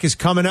 Crosstalk is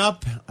coming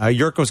up.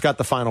 Yurko's got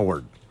the final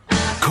word.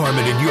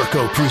 Carmen and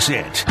Yurko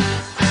present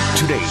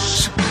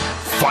today's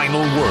final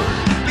word.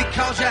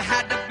 Because you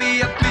had to be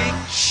a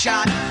big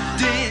shot,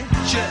 did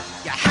you?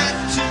 You had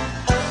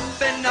to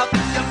open up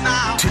your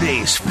mouth.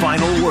 Today's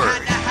final word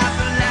Had to have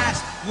the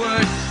last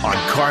word.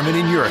 on Carmen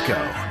and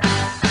Yurko.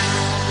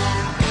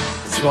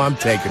 That's what I'm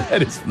taking.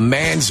 That is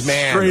man's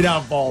man. straight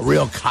out ball.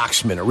 Real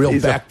cocksman, a real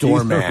He's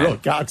backdoor a man. real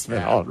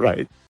cocksman. All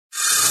right.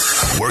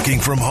 Working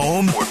from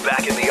home or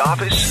back in the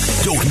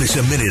office? Don't miss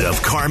a minute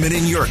of Carmen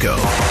and Yurko.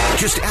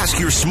 Just ask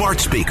your smart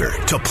speaker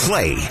to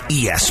play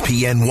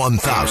ESPN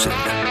 1000. All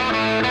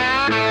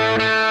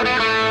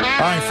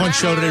right, fun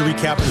show today.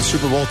 Recap of the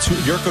Super Bowl.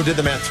 Yurko did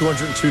the math.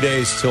 202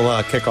 days till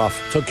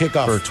kickoff. Till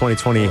kickoff for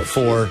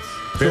 2024.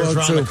 Bears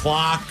are on the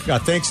clock.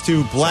 Thanks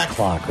to Black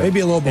Clock. Maybe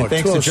a little more. And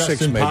thanks to 206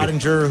 Justin maybe.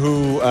 Pottinger,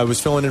 who was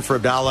filling in for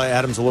Abdallah.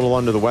 Adam's a little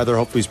under the weather.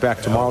 Hopefully he's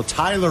back tomorrow.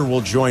 Tyler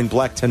will join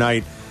Black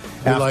tonight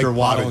after like Waddle and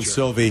Pottinger.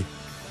 Silvy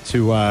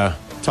to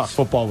talk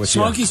football with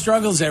Smokey you.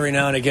 struggles every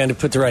now and again to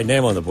put the right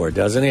name on the board,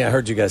 doesn't he? I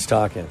heard you guys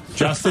talking.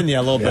 Justin, yeah,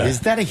 a little bit.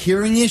 Is that a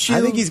hearing issue?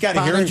 I think he's got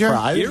a hearing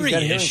problem.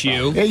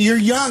 Yeah, you're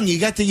young. You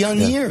got the young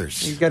ears.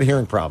 He's got a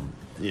hearing problem.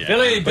 Yeah.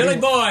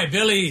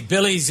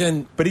 Billy's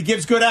in. But he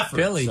gives good effort.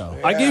 Billy. So.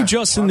 I gave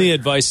Justin the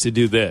advice to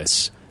do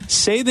this.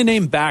 Say the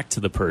name back to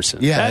the person.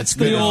 Yeah, that's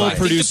the old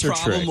producer I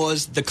think the problem trick.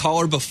 was the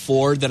caller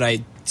before that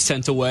I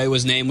sent away,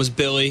 his name was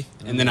Billy,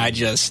 and then I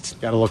just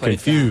got a little put it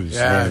confused.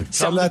 down. Tell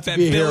Something that to that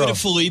be a Billy hero. to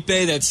Felipe,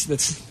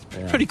 that's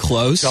pretty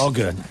close. All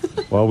good.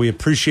 Well, we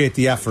appreciate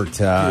the effort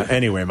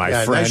anyway, my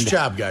Yeah, friend. nice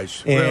job,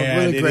 guys. And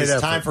really it great is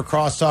effort. time for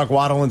Crosstalk.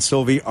 Waddle and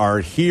Silvy are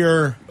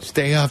here.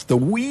 Stay off the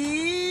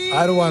weed.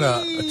 I don't want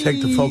to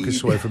take the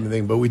focus away from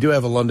anything, but we do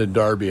have a London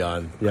derby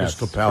on. Yes,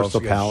 Crystal Palace Crystal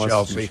against Palace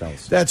Chelsea. and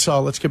Chelsea. That's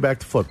all. Let's get back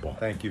to football.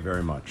 Thank you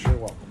very much. You're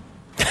welcome.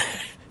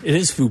 It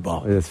is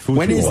football. It is football.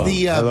 When is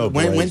the Hello,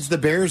 when's the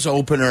Bears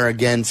opener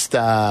against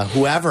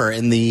whoever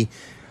in the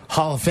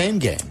Hall of Fame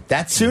game?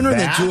 That's sooner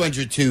That- than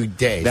 202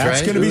 days. that's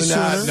right? gonna be Do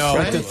not sooner. know.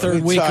 Right, the Let third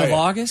me week tell of you.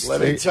 August?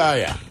 Let me tell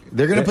you.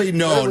 They're going to play.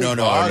 No. Before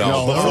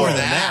Before that.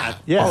 that.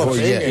 Yeah, Hall of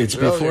Fame yeah, game. it's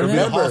before Remember,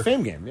 that. Hall of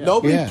Fame game. Yeah.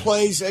 Nobody Yeah.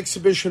 plays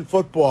exhibition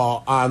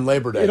football on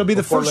Labor Day. It'll be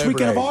the before first Labor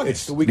weekend of Day. August.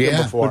 It's the weekend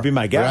Yeah. before. Would be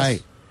my guess.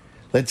 Right.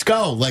 Let's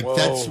go. Like Whoa.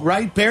 that's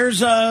right.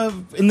 Bears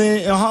in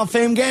the Hall of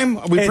Fame game.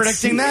 Are we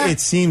predicting that? It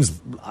seems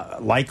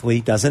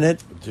likely, doesn't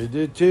it?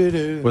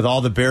 With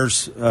all the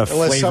Bears Unless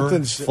flavor,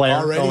 something's flair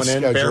already going in.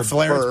 scheduled Bear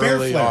flair. for It's Bear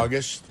early flair.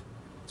 August.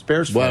 It's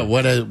Bears flair.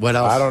 what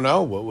else? I don't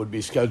know what would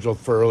be scheduled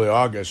for early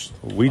August.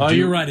 We Oh, do.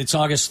 you're right. It's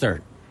August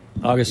 3rd.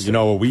 August 3rd.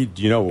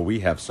 You know what we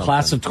have. Something.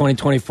 Class of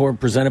 2024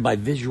 presented by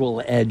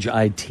Visual Edge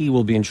IT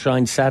will be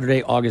enshrined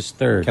Saturday, August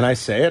 3rd. Can I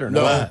say it or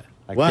no? No.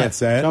 I What? can't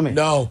say it. Tell me.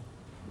 No,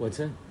 What's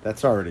it?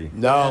 That's already.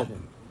 no,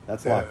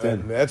 That's locked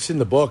in. That's in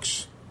the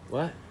books.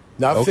 What?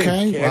 Nothing.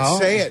 Okay, Can't well,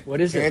 say it. what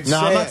is it? Can't No,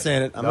 say I'm not it.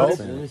 saying it. I'm nope. not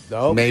saying it.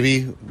 Nope.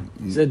 Maybe.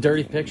 Is it a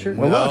dirty picture?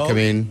 Well, No. look, I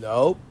mean,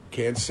 Nope.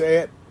 Can't say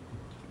it.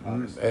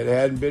 It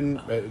hadn't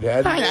been. It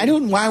hadn't. I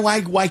don't.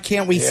 Why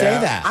can't we say Yeah.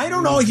 that? I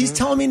don't know. He's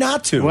telling me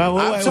not to. Well,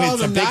 I'm telling it's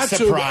a them big not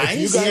surprise.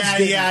 to. If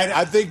you guys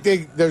I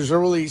think there's a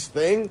release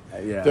thing.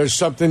 Yeah. There's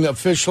something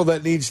official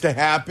that needs to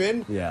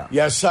happen. Yeah.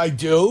 Yes, I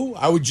do.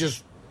 I would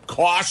just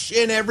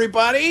caution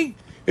everybody.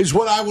 Is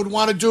what I would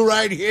want to do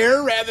right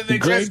here, rather than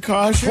Great just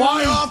caution.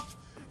 fly off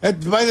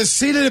by the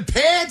seat of the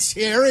pants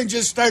here and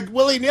just start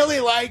willy nilly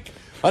like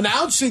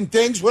announcing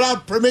things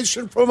without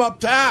permission from up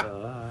top.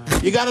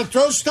 You got to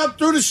throw stuff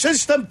through the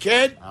system,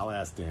 kid. I'll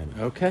ask Danny.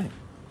 Okay.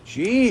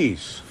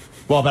 Jeez.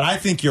 Well, but I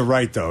think you're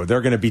right, though.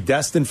 They're going to be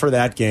destined for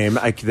that game.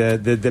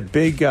 The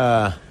big.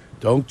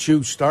 Don't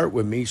you start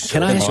with me.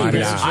 Can I ask you Come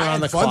this? on. We're on I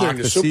the had fun clock. during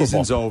The Super Bowl.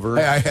 season's over.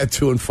 Hey, I had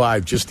 2 and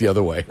 5, just the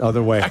other way.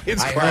 Other way.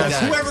 It's I heard crazy.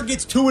 that. Whoever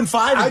gets 2 and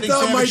 5, I thinks they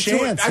thought have my a 2.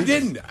 chance. I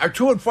didn't.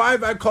 2 and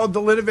 5. I called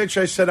Delinovich.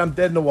 I said I'm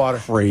dead in the water.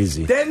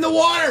 Crazy. Dead in the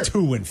water.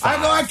 2 and 5.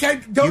 I go. I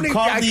can't. Don't. You Even,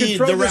 called I the- can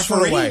throw the this one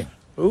referee? away.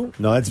 Who?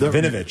 No, that's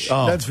Vinovich.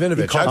 That's Vinovich.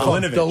 You called I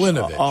called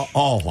Delinovich.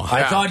 Delinovich.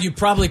 I thought you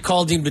probably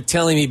called him to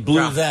tell him he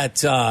blew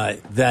that.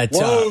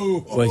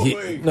 Whoa.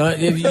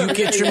 If you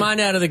get your mind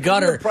out of the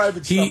gutter,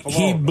 private he stuff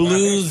alone,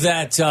 blew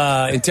that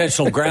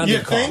intentional grounding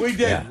You call. think? We did.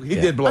 Yeah, He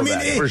yeah. did blow I mean,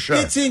 that for sure.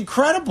 it's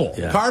incredible.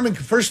 Yeah. Carmen,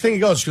 first thing he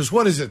goes,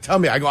 "What is it? Tell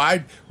me." I go,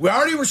 we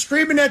already were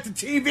screaming at the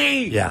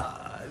TV. Yeah.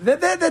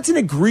 That's an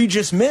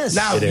egregious miss.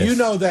 Now, you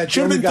know that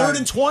should have been the only 3rd guy-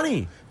 and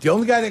 20. The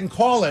only guy that can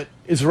call it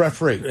is the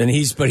referee. And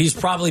he's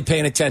probably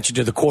paying attention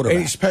to the quarterback.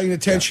 And he's paying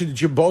attention to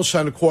Jim Bosa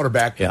on the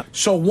quarterback. Yeah.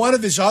 So one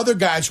of his other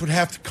guys would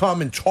have to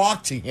come and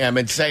talk to him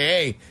and say,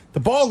 hey,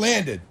 the ball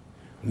landed.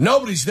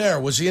 Nobody's there.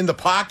 Was he in the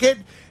pocket?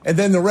 And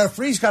then the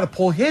referee's got to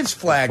pull his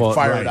flag,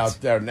 fire it out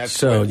there. And that's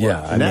the way it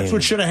works. And that's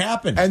what should have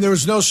happened. And there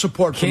was no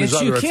support from his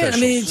other officials. I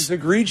mean, It's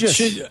egregious.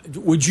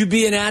 Would you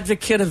be an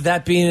advocate of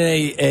that being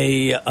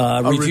a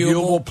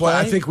reviewable play?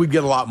 I think we'd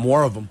get a lot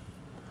more of them.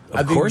 I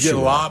think we'd course get you a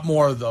would. lot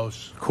more of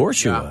those. Of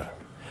course you would.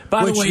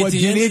 By the way, at do the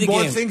you end of need the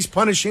more game- things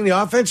punishing the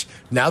offense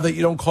now that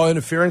you don't call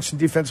interference and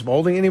defensive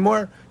holding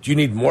anymore? Do you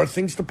need more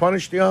things to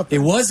punish the offense? It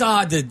was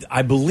odd that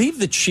I believe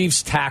the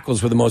Chiefs'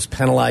 tackles were the most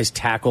penalized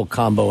tackle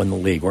combo in the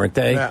league, weren't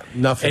they? Yeah,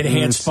 nothing.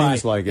 Enhanced by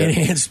Seems like it.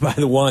 enhanced by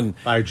the one.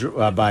 By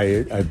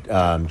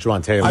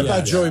Juwan Taylor. I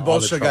thought Joey all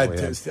the Bosa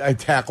trouble I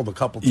tackled a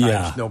couple times.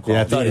 Yeah. No call.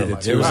 Yeah, I thought he Neither did of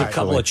too. There was a them.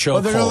 couple of choke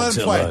Well, they're going to let holds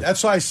him at play. the-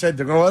 That's why I said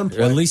they're going to let him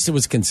play. At least it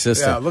was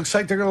consistent. Yeah, it looks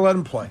like they're going to let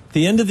him play. At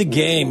the end of the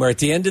game, or at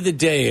the end of the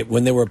day,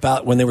 when they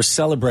were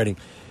celebrating,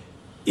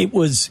 it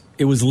was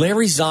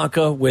Larry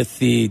Zonka with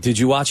the. Did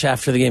you watch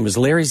after the game? It was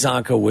Larry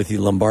Zonka with the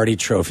Lombardi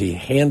Trophy,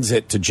 hands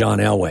it to John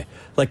Elway.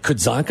 Like, could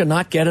Zonka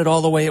not get it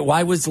all the way?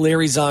 Why was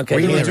Larry Zonka?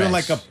 They were doing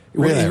like a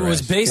relay It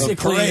was race. basically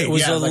parade, it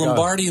was yeah, a like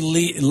Lombardi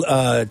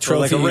Trophy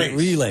like a race.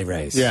 relay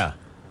race. Yeah,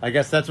 I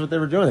guess that's what they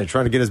were doing. They're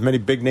trying to get as many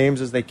big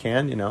names as they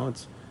can. You know,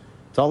 it's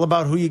all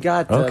about who you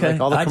got. Okay.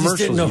 Like all the I just commercials.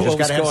 didn't know You what just got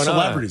was to have going on.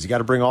 celebrities. You got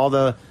to bring all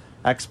the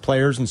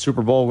ex-players and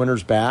Super Bowl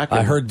winners back. I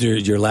And heard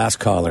your last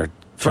caller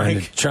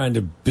trying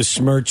to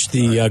besmirch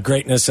the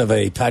greatness of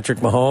a Patrick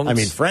Mahomes. I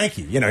mean,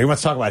 Frankie, he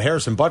wants to talk about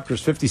Harrison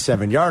Butker's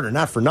 57-yarder,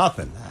 not for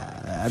nothing.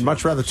 I'd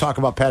much rather talk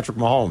about Patrick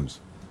Mahomes.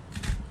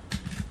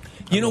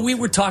 We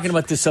were talking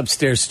about this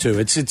upstairs, too.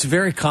 It's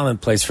very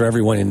commonplace for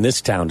everyone in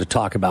this town to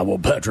talk about, well,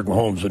 Patrick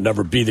Mahomes would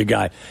never be the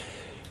guy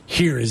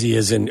here as he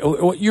is. And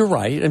you're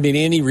right. I mean,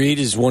 Andy Reid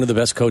is one of the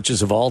best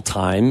coaches of all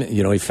time.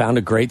 He found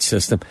a great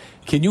system.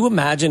 Can you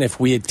imagine if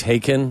we had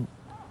taken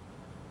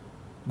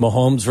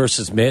Mahomes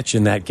versus Mitch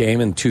in that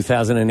game in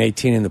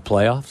 2018 in the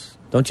playoffs?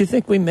 Don't you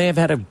think we may have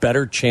had a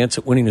better chance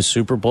at winning a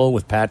Super Bowl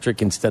with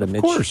Patrick instead of Mitch?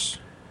 Of course.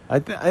 I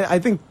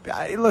think,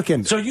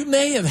 So you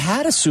may have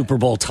had a Super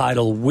Bowl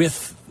title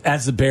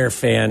as a Bear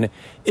fan,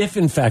 if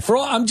in fact,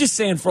 I'm just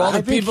saying for all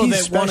the people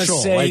that want to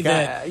say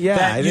that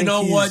you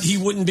know what, he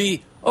wouldn't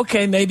be.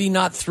 Okay, maybe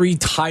not 3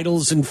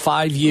 titles in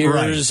 5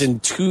 years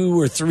and 2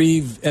 or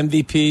 3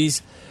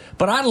 MVPs.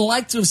 But I'd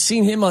like to have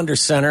seen him under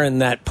center in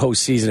that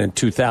postseason in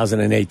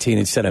 2018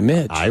 instead of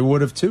Mitch. I would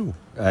have too.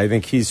 I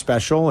think he's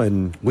special,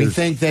 and we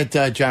think that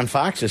John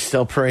Fox is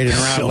still parading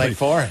around Lake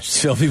Forest.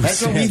 Sylvie was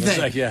That's what we saying. think.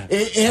 Like, yeah.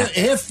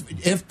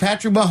 If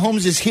Patrick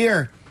Mahomes is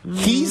here,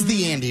 he's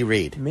the Andy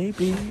Reid.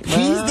 Maybe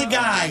he's the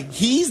guy.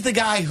 He's the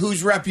guy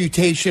whose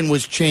reputation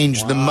was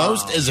changed the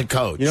most as a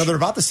coach. they're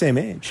about the same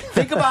age.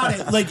 Think about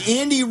it. Like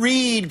Andy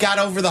Reid got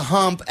over the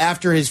hump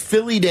after his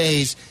Philly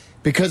days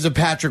because of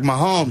Patrick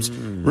Mahomes.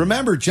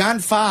 Remember, John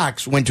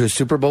Fox went to a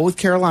Super Bowl with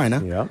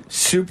Carolina,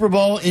 Super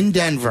Bowl in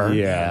Denver,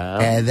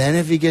 and then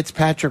if he gets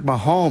Patrick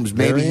Mahomes,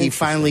 maybe he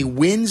finally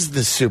wins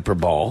the Super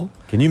Bowl.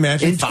 Can you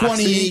imagine in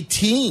Foxy?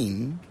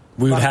 2018?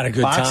 We would have had a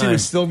good Foxy time.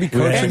 would still be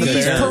coaching And the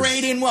he's Bears.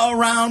 parading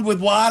around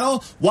with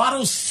Waddle.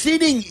 Waddle's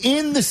sitting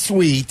in the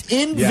suite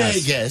in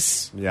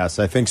Vegas. Yes,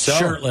 I think so.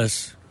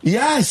 Shirtless.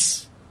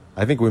 Yes.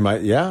 I think we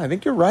might. Yeah, I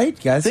think you're right,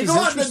 guys. Think This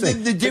is about the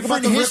interesting. Think different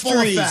about the ripple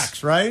histories.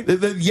 effects, right?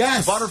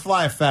 Yes. The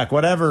butterfly effect,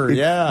 whatever.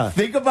 Yeah.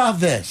 Think about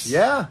this.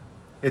 Yeah.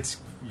 It's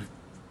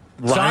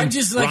I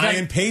just like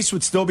Ryan Pace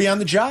would still be on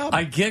the job.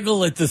 I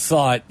giggle at the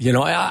thought.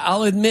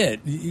 I'll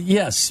admit,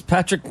 yes,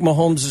 Patrick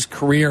Mahomes'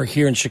 career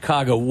here in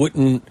Chicago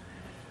wouldn't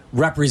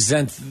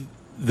represent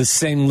the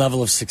same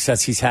level of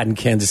success he's had in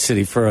Kansas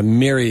City for a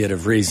myriad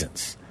of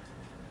reasons.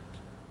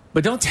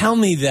 But don't tell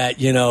me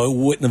that, it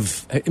wouldn't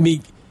have. I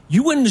mean,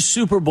 you win the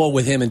Super Bowl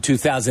with him in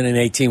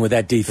 2018 with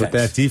that defense.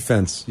 With that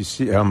defense, you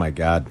see, oh my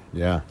God,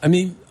 yeah. I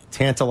mean,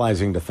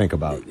 tantalizing to think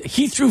about.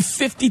 he threw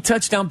 50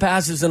 touchdown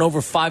passes and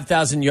over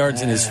 5,000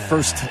 yards in his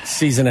first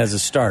season as a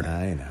starter.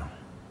 I know.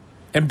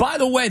 And by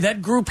the way,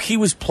 that group he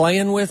was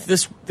playing with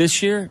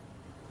this year,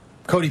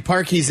 Cody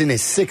Parkey's in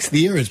his 6th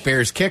year as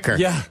Bears kicker.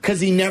 Yeah. Because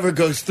he never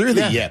goes through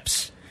the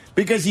yips.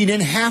 Because he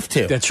didn't have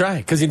to. That's right,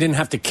 because he didn't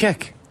have to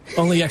kick.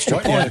 Only extra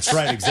points. Yeah, that's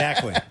right,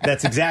 exactly.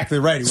 That's exactly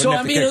right. So,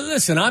 I mean,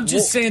 listen, I'm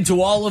just saying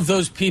to all of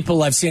those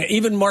people I've seen,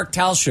 even Mark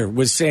Tauscher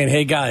was saying,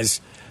 hey, guys,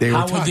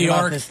 how would the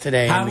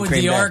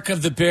arc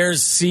of the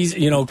Bears'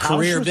 season,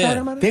 career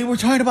be? They were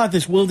talking about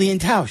this, Wilde and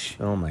Tausch.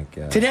 Oh, my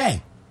God.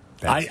 Today.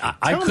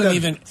 I couldn't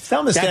even.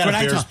 Tell him to stay That's out what of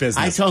I Bears told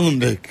business. I told him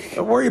to.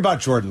 Don't worry about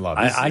Jordan Love.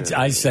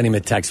 I sent him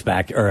a text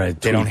back or a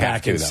tweet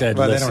back and said,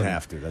 well, listen. they don't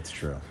have to. That's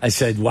true. I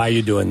said, why are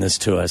you doing this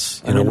to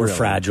us? We're really,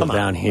 fragile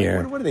down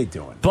here. What are they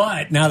doing?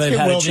 But now they've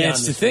had a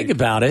chance to think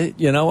about it.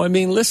 I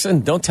mean, listen,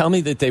 don't tell me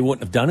that they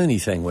wouldn't have done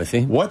anything with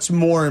him. What's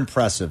more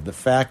impressive? The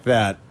fact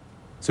that,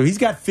 so he's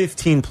got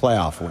 15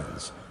 playoff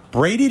wins.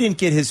 Brady didn't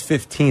get his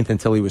 15th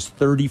until he was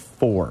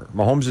 34.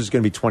 Mahomes is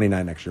going to be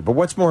 29 next year. But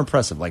what's more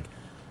impressive? Like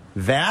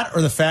that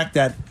or the fact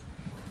that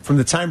from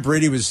the time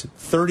Brady was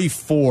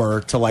 34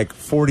 to like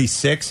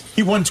 46,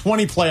 he won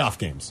 20 playoff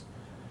games.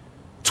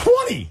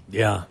 20!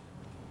 Yeah.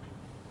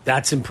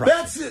 That's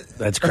impressive.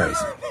 That's crazy.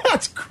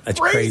 That's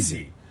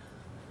crazy.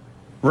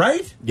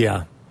 Right?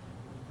 Yeah.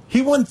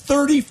 He won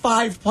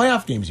 35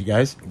 playoff games, you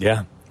guys.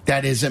 Yeah.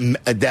 That is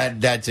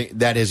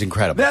that is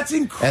incredible. That's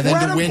incredible.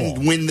 And then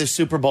to win the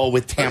Super Bowl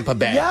with Tampa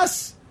Bay.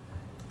 Yes.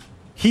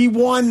 He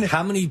won.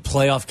 How many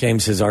playoff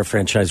games has our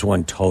franchise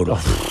won total?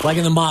 Like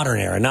in the modern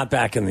era, not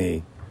back in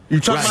the. You're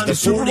talking about the the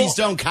Super Bowl? 40s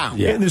don't count.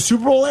 Yeah. In the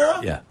Super Bowl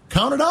era? Yeah.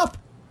 Count it up.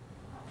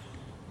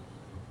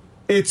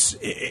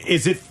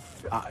 Is it?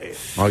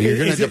 You're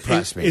going to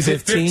depress me. Is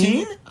it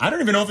 15? I don't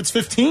even know if it's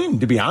 15,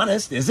 to be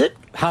honest. Is it?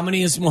 How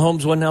many is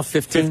Mahomes won now?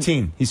 15?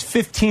 15. He's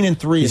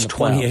 15-3. He's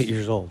 28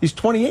 years old. He's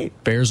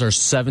 28. Bears are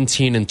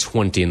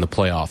 17-20 in the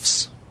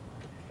playoffs.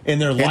 In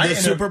the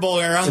Super Bowl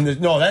era?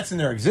 No, that's in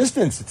their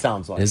existence, it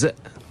sounds like. Is it?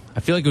 I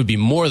feel like it would be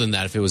more than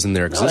that if it was in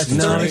their existence.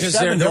 No, because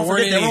they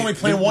were only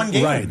playing one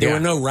game. Right. There were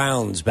no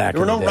rounds back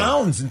There were in the no day.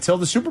 rounds until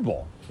the Super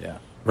Bowl. Yeah.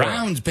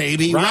 Rounds,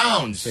 baby.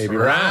 Rounds. Baby.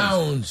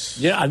 Rounds.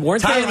 Yeah,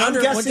 weren't they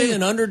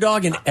an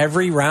underdog in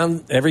every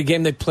round, every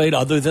game they played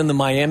other than the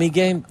Miami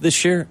game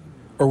this year?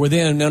 Or were they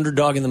an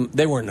underdog in the?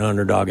 They weren't an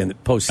underdog in the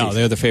postseason. No,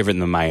 they were the favorite in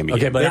the Miami game.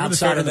 Okay, but They were the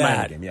outside of favorite in the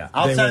that, Miami game,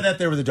 outside of that,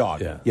 they were the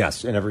dog. Yeah.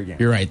 Yes, in every game.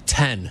 You're right.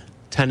 10.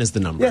 10 is the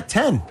number. Yeah,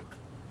 10.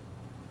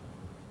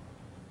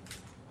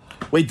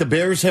 Wait, the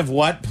Bears have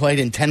what? Played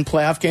in 10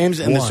 playoff games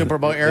in the Super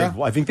Bowl era?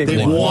 I think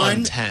they've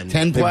won 10.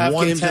 10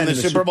 playoff games in the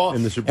Super Bowl.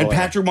 And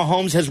Patrick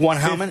Mahomes has won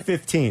how many?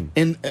 15.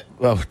 In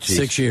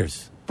 6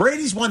 years.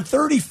 Brady's won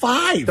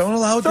 35. Don't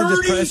allow it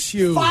to depress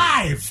you.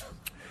 35.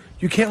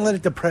 You can't let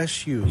it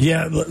depress you.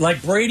 Yeah,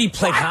 like Brady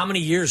played how many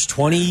years?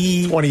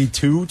 20?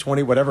 22,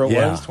 20, whatever it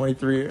was,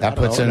 23. That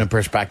puts it in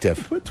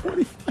perspective.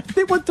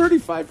 They won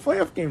 35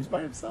 playoff games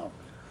by himself.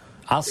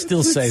 I'll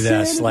still say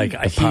this: like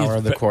the power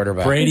of the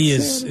quarterback. Brady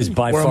is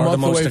by We're a far the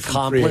month most away from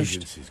accomplished. free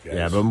agencies, guys.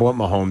 Yeah, but what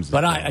Mahomes?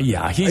 But he's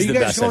Are the you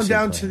guys best. going I've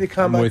down seen to the play.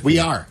 combine? We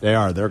are. They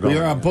are. They're going.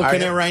 We are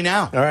booking it right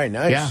now. All right,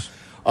 nice.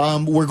 Yeah.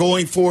 We're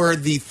going for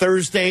the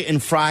Thursday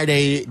and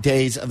Friday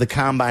days of the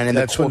combine, and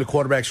That's when the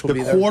quarterbacks will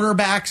be there? The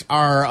quarterbacks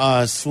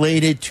are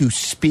slated to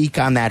speak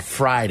on that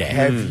Friday.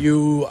 Have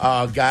you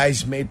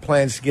guys made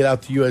plans to get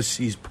out to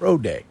USC's Pro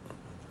Day?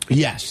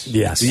 Yes.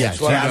 Yes.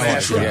 That's what I'm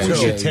asking. We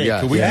should take.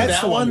 Can we do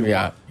That's that one?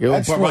 Yeah.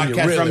 That's the one you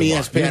Broadcast from really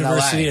want. ESPN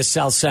University LA. of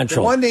South The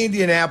Central. one to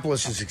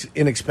Indianapolis is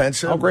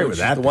inexpensive. Oh, great which with is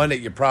that. The one that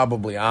you're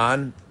probably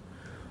on.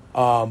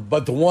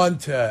 But the one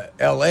to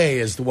L.A.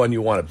 is the one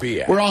you want to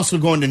be at. We're also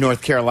going to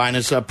North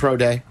Carolina's Pro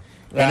Day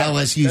and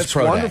LSU's That's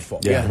Pro wonderful.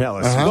 Day. Yeah,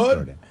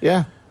 LSU. Good.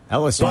 Yeah.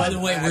 LSU. By the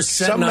way, we're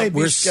setting Some may up. be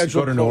We're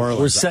scheduled to New Orleans.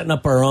 We're setting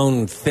up our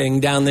own thing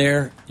down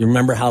there. You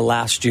remember how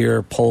last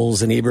year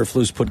Poles and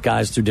Eberflus put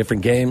guys through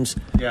different games?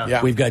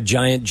 Yeah. We've got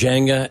giant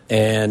Jenga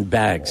and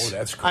bags. Oh,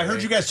 that's great. I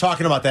heard you guys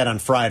talking about that on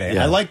Friday.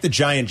 Yeah. I like the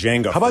giant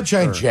Jenga. How about for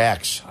Giant sure.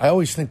 Jacks? I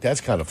always think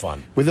that's kind of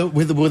fun. With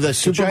a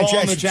Super Bowl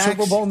and the Jacks?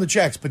 Super Bowl and the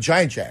Jacks, but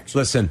Giant Jacks.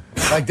 Listen,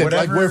 Like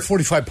we're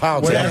 45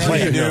 pounds. whatever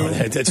you do,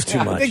 That's too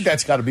I much. think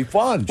that's got to be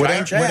fun.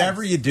 Giant Jacks.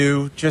 whatever you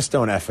do, just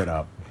don't F it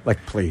up.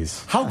 Like,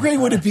 please. How great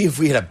would it be if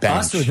we had a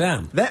bench? Us or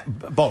them?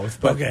 Both.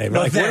 But Okay,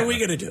 no, like, what them. are we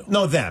gonna do?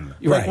 No, them.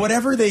 Right. Like,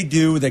 whatever they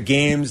do, the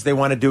games they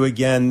want to do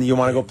again, you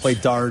want to go play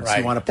darts, Right.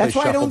 you want to play That's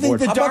why I don't think shuffleboard.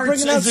 the How about darts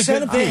bringing out is a good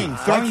Centipede? thing. Why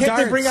Throwing can't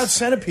they bring out darts.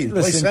 Centipede?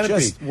 Play Listen, Centipede.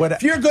 just what-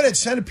 If you're good at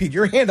Centipede,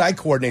 your hand-eye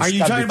coordination. Are you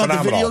talking about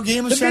the video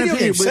game of the video Centipede?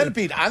 game With-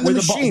 Centipede on the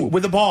with the ball- machine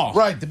with the ball.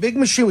 Right, the big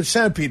machine with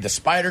Centipede. The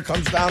spider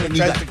comes down and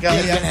you tries got- to kill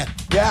you. yeah.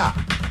 Yeah,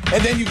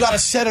 and then you got to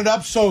set it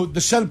up so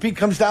the Centipede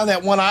comes down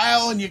that one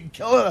aisle and you can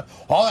kill it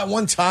all at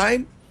one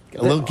time.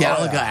 A little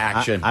Galaga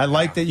action. I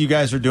like that you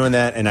guys are doing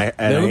that,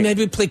 and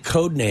Maybe play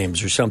code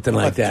names or something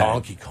like that.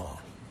 Donkey Kong.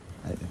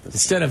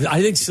 Instead of,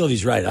 I think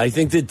Sylvie's right. I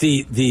think that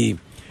the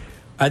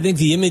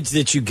image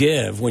that you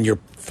give when you're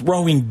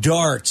throwing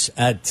darts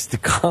at the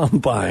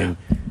combine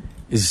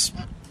is,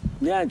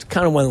 it's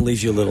kind of one that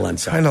leaves you a little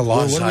unsatisfied. Kind of What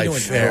are we doing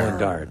laissez-faire. throwing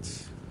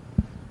darts?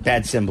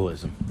 Bad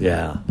symbolism.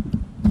 Yeah.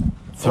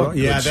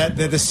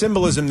 the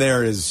symbolism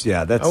there is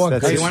that's.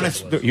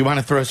 You want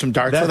to throw some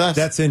darts with us?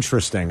 That's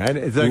interesting.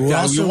 We're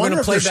also going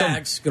to play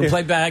bags. Going to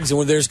play bags,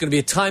 and there's going to be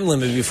a time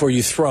limit before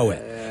you throw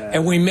it.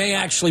 And we may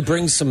actually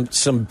bring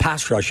some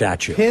pass rush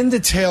at you. Pin the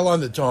tail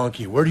on the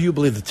donkey. Where do you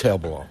believe the tail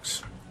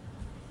belongs?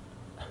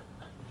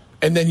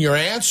 And then your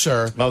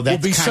answer will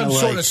be some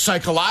sort of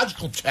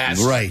psychological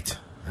test. Right.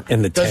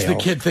 In the Does tail. the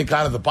kid think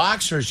out of the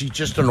box, or is he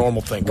just a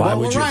normal thinker?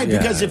 Well, right,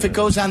 because if it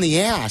goes on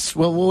the ass,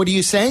 well, what are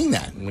you saying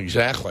then?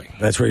 Exactly.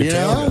 That's where your You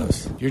tail know?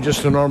 goes. You're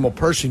just a normal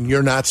person.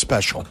 You're not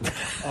special.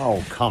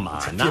 Oh, come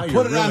on! You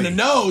put it on the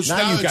nose.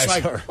 Now you guys it's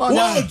like, are.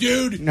 whoa,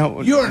 dude!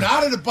 You are an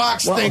out of the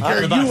box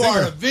thinker. You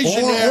are a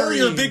visionary. Or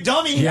you're a big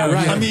dummy. Yeah,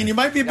 right. I mean, you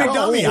might be a big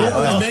dummy.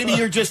 Or maybe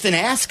you're just an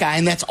ass guy,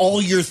 and that's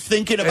all you're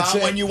thinking about That's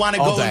it. when you want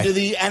to All go day. into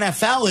the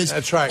NFL. Is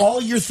That's right.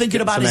 all you're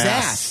thinking about is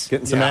ass.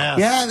 Getting some ass.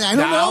 Yeah, I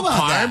don't know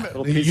about that.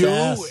 Little piece of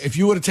ass. If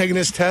you would have taken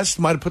this test,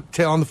 might have put the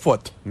tail on the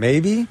foot.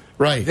 Maybe.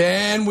 Right.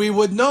 Then we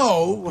would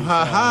know,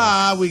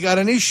 we got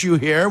an issue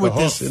here with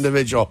this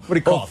individual. What do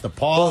you call it? The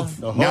paw?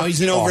 The Now hoof? he's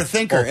an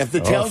overthinker. If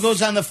the tail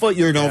goes on the foot,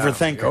 you're an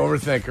overthinker.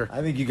 Overthinker.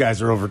 I think you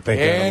guys are overthinking. it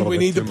a And little we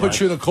bit need to too put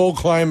much. you in a cold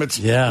climate.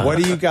 Yeah. What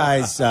do you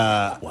guys?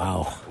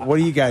 Wow. What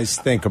do you guys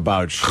think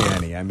about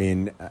Shanny? I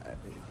mean,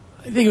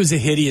 I think it was a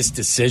hideous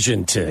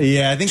decision to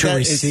I think to that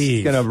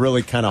receive. it's going to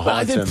really kind of But I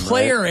haunt think him.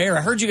 player right? error.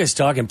 I heard you guys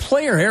talking.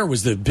 Player error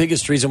was the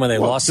biggest reason why they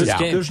lost this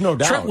game. There's no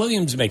doubt. Trent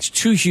Williams makes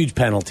 2 huge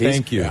penalties.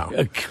 Thank you.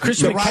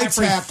 Christian The right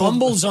McCaffrey tackle.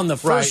 fumbles on the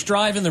first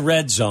drive in the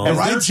red zone. And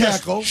right They're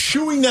just tackle.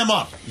 chewing them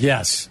up.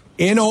 Yes.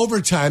 In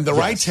overtime, the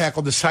right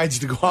tackle decides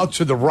to go out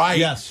to the right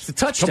It's a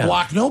touchdown. to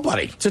block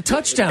nobody. It's a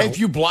touchdown. If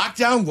you block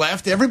down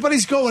left,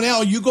 everybody's going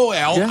L. You go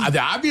L. Yeah. The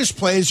obvious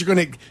play is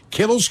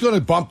Kittle's going to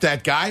bump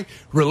that guy,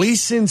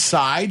 release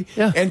inside,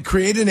 and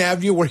create an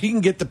avenue where he can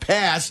get the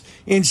pass.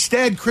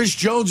 Instead, Chris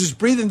Jones is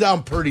breathing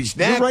down Purdy's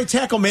neck. Your right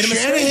tackle made a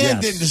mistake.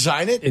 Shanahan didn't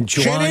design it. And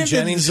Juwan Shanahan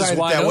Jennings didn't design is it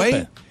wide that way.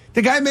 open.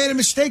 The guy made a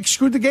mistake,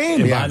 screwed the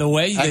game. And by the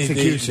way,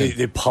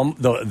 they pump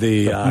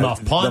the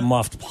muffed punt. The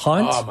muffed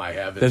punt. Oh, my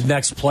heavens. The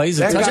next play's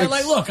a That touchdown. guy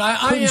Like, look, I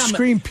couldn't am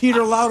scream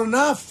Peter loud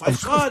enough. I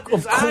saw it.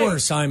 Of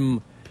course,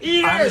 I'm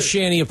Peter! a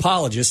Shanny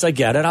apologist. I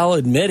get it. I'll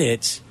admit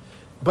it.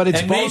 But it's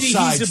And both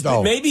sides,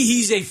 though. Maybe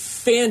he's a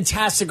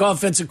fantastic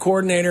offensive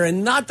coordinator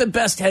and not the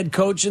best head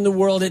coach in the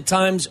world at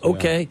times.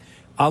 Okay.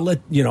 I'll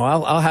let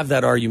I'll have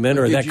that argument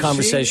or Did that you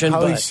conversation. see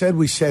how he but said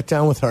we sat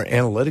down with our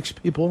analytics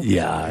people?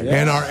 Yeah.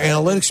 And our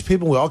analytics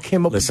people, we all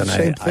came up with the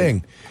same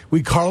thing.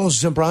 We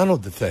Carlos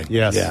Zambrano'd the thing.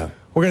 Yes. Yeah.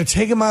 We're going to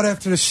take him out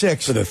after the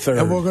 6th. For the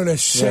 3rd. And we're going to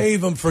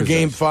save him for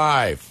Game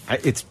 5.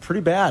 It's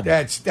pretty bad.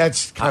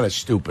 That's kind of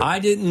stupid. I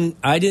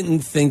didn't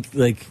think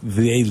like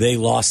they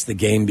lost the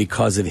game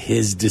because of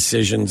his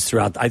decisions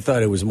throughout. I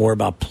thought it was more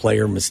about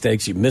player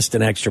mistakes. You missed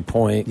an extra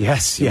point.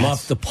 Yes, You yes.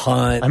 muffed the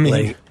punt. I mean-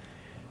 like,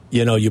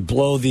 you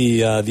blow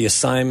the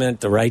assignment,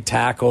 the right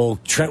tackle.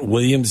 Trent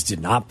Williams did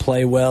not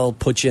play well,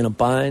 put you in a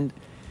bind.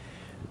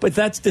 But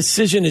that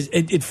decision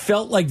it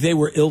felt like they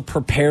were ill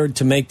prepared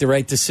to make the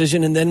right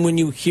decision. And then when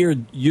you hear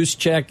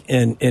Juszczyk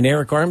and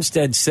Eric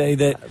Armstead say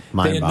that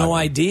they had no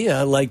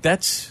idea, like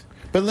that's.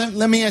 But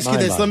let me ask you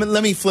this.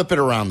 Let me flip it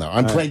around, though.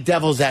 I'm playing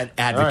devil's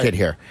advocate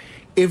here.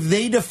 If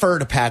they defer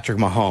to Patrick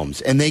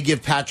Mahomes and they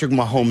give Patrick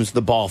Mahomes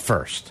the ball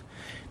first,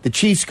 the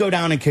Chiefs go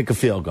down and kick a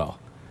field goal.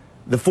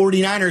 The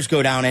 49ers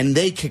go down and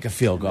they kick a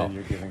field goal.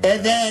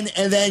 And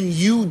then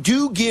you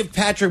do give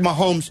Patrick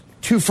Mahomes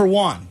 2 for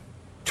 1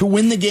 to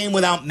win the game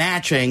without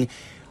matching.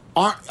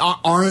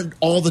 Aren't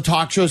all the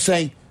talk shows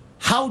saying,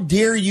 how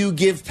dare you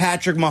give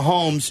Patrick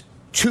Mahomes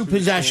 2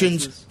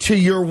 possessions to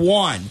your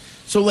 1?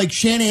 So like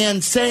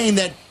Shanahan saying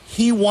that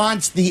he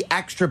wants the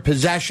extra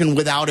possession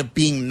without it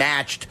being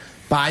matched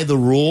by the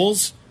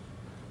rules.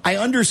 I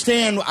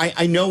understand.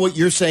 I know what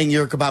you're saying,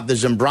 Yerk, about the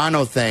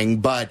Zambrano thing,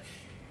 but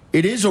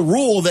it is a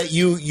rule that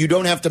you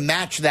don't have to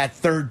match that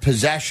 3rd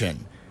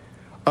possession.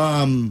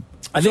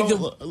 I think,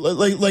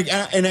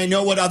 and I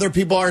know what other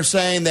people are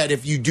saying, that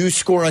if you do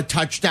score a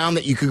touchdown,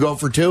 that you could go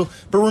for 2.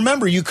 But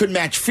remember, you could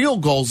match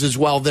field goals as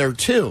well there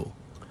too.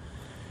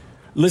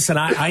 Listen,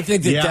 I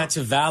think that that's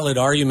a valid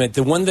argument.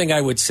 The one thing I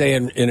would say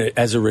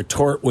as a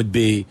retort would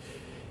be,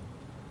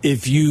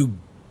 if you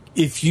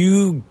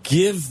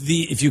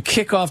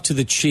kick off to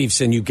the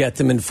Chiefs and you get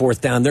them in 4th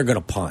down, they're going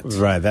to punt.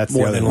 Right, that's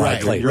more the than other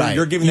likely. right.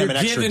 You're giving them an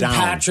extra down.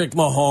 Patrick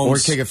Mahomes Or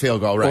kick a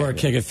field goal, right. Or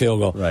kick a field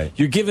goal. Right.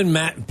 You're giving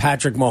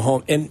Patrick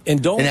Mahomes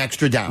and don't an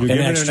extra down. You're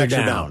giving an extra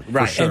down.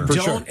 Right. For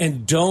sure.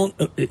 Don't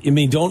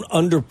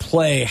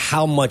underplay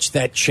how much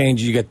that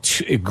changes. You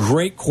got a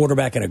great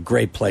quarterback and a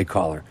great play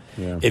caller.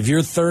 Yeah. If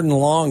you're 3rd and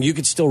long, you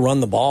could still run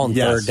the ball on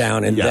 3rd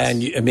down, and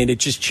then it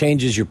just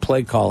changes your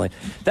play calling.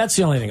 That's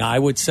the only thing I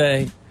would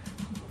say.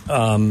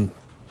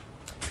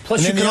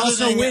 Plus, you can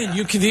also win.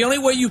 The only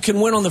way you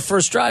can win on the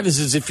first drive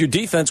is if your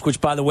defense,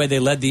 which, by the way, they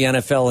led the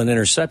NFL in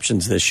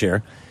interceptions this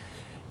year.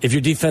 If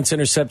your defense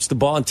intercepts the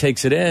ball and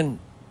takes it in,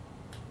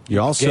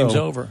 game's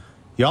over.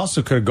 You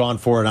also could have gone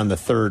for it on the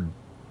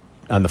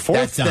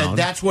 4th down.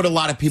 That's what a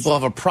lot of people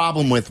have a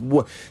problem with.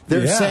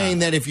 They're saying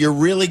that if you're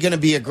really going to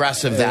be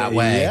aggressive that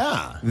way,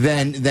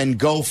 then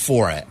go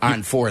for it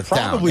on 4th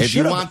down. If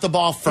you want the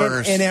ball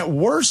first. And at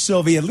worst,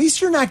 Silvy, at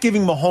least you're not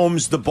giving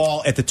Mahomes the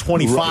ball at the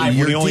 25.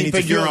 You're when he only deep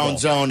needs in your own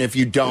zone if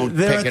you don't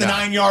They're pick at it the up.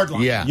 9-yard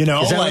line. Yeah. You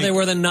know, is that where they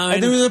were the 9?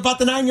 They were about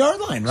the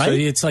 9-yard line, right? So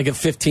it's like a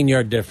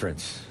 15-yard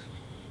difference.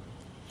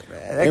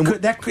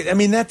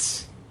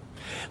 That's.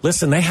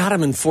 Listen, they had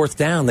him in 4th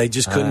down. They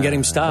just couldn't get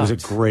him stopped. It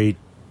was a great.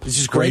 It's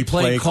just great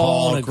play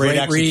call, and a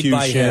great read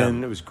by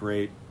him. It was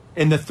great.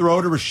 And the throw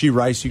to Rashee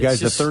Rice, you guys,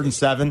 the 3rd and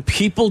 7.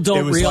 People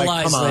don't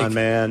realize. Come on,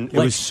 man. It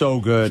was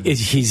so good.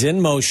 He's in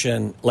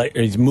motion,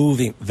 he's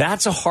moving.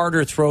 That's a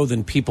harder throw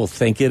than people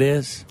think it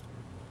is.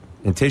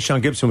 And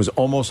Tayshaun Gibson was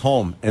almost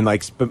home. And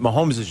but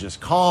Mahomes is just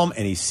calm,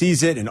 and he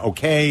sees it, and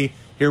okay,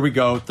 here we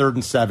go, 3rd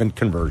and 7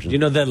 conversion. You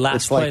know, that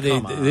last play,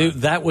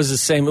 that was the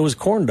same. It was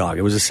corn dog.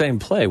 It was the same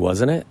play,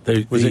 wasn't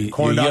it? Was it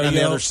corn dog on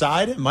the other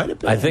side? It might have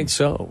been. I think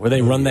so. Where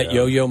they run that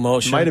yo-yo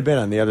motion. It might have been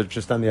on the other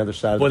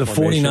side. Well, of the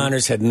formation.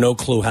 49ers had no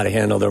clue how to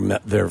handle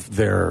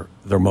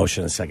their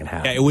motion in the second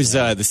half. Yeah, it was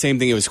the same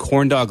thing. It was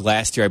corn dog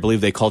last year. I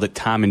believe they called it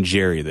Tom and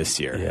Jerry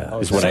this year. Yeah,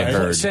 is what I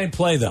heard. Same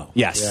play though.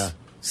 Yes. Yeah.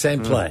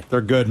 Same play.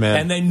 They're good, man.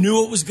 And they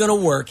knew it was going to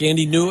work.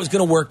 Andy knew it was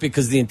going to work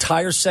because the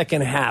entire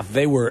second half,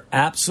 they were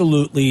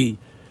absolutely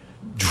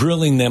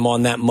drilling them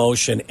on that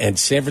motion. And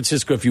San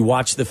Francisco, if you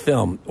watch the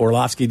film,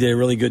 Orlovsky did a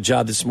really good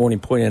job this morning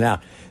pointing it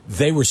out.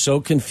 They were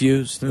so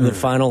confused in the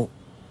final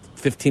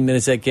 15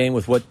 minutes of that game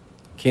with what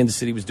Kansas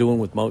City was doing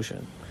with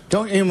motion.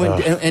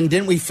 And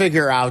didn't we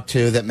figure out,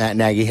 too, that Matt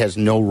Nagy has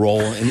no role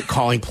in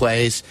calling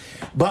plays?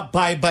 But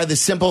by the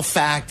simple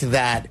fact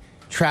that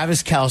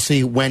Travis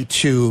Kelce went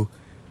to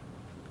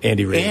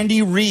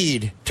Andy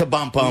Reid to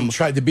bump him. He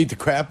tried to beat the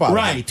crap out of him.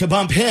 Right, to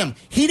bump him.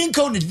 He didn't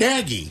go to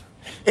Nagy.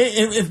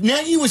 If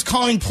Nagy was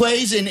calling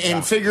plays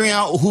and figuring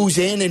out who's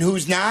in and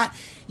who's not,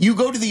 you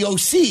go to the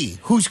OC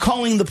who's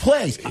calling the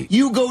plays.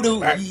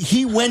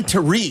 He went to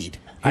Reid.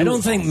 I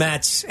don't think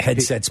Matt's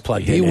headset's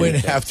plugged in. He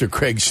went after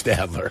Craig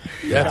Stadler.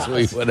 That's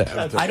what he went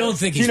after. I don't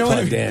think he's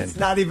plugged in. It's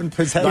not even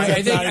his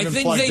headset's I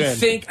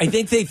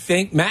think they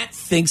think Matt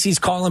thinks he's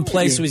calling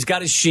plays, so he's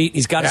got his sheet,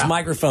 he's got his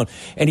microphone,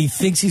 and he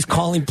thinks he's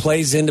calling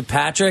plays into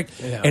Patrick.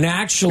 Yeah. And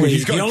actually,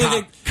 he's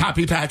going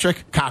copy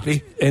Patrick,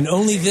 copy. And the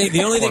only thing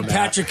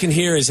Patrick can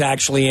hear is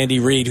actually Andy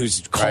Reid,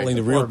 who's calling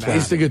the real play.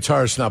 He's the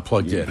guitarist not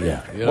plugged in.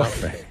 Yeah. You know?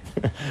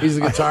 He's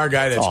the guitar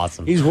guy that's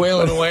awesome. He's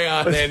wailing away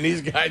on it, and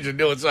these guys are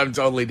doing something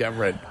totally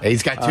different.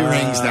 He's got 2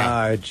 rings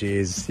now. Oh,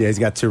 jeez. Yeah, he's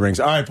got 2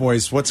 rings. All right,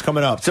 boys, what's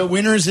coming up? So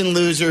winners and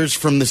losers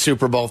from the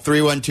Super Bowl,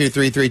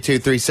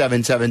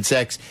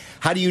 312-332-3776.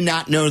 How do you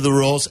not know the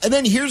rules? And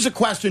then here's a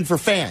question for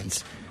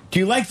fans. Do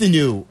you like the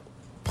new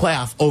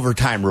playoff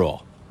overtime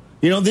rule?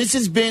 You know, this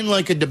has been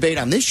like a debate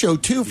on this show,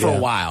 too, for a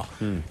while.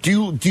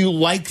 Do you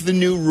like the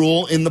new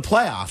rule in the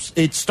playoffs?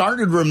 It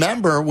started,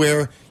 remember,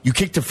 where you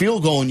kicked a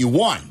field goal and you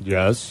won.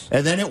 Yes.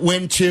 And then it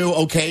went to,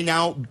 okay,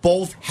 now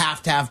both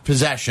have to have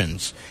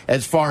possessions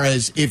as far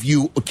as if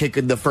you kick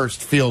the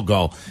first field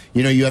goal.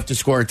 You know, you have to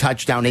score a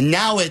touchdown. And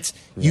now it's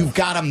you've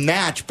got a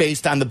match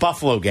based on the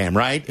Buffalo game,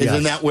 right?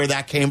 Isn't that where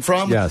that came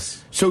from?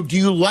 Yes. So do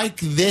you like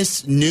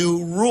this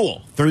new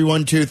rule?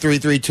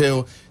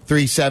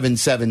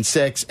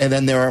 312-332-3776. And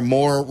then there are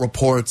more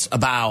reports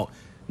about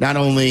not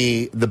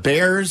only the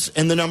Bears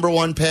and the number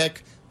 1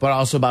 pick, but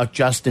also about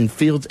Justin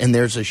Fields. And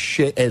there's a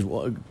shit as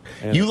well.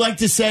 You like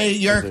to say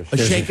you're a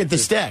shake at the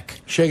stick.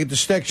 Shake at the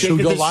stick. Should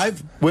we go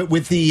live?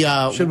 With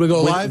the should we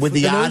go live with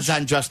the odds news?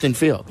 on Justin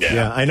Fields?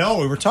 Yeah, I know.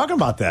 We were talking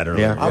about that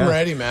earlier. I'm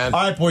ready, man.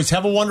 All right, boys,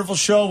 have a wonderful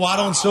show.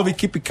 Waddle and Silvy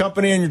keep you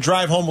company on your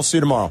drive home. We'll see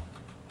you tomorrow.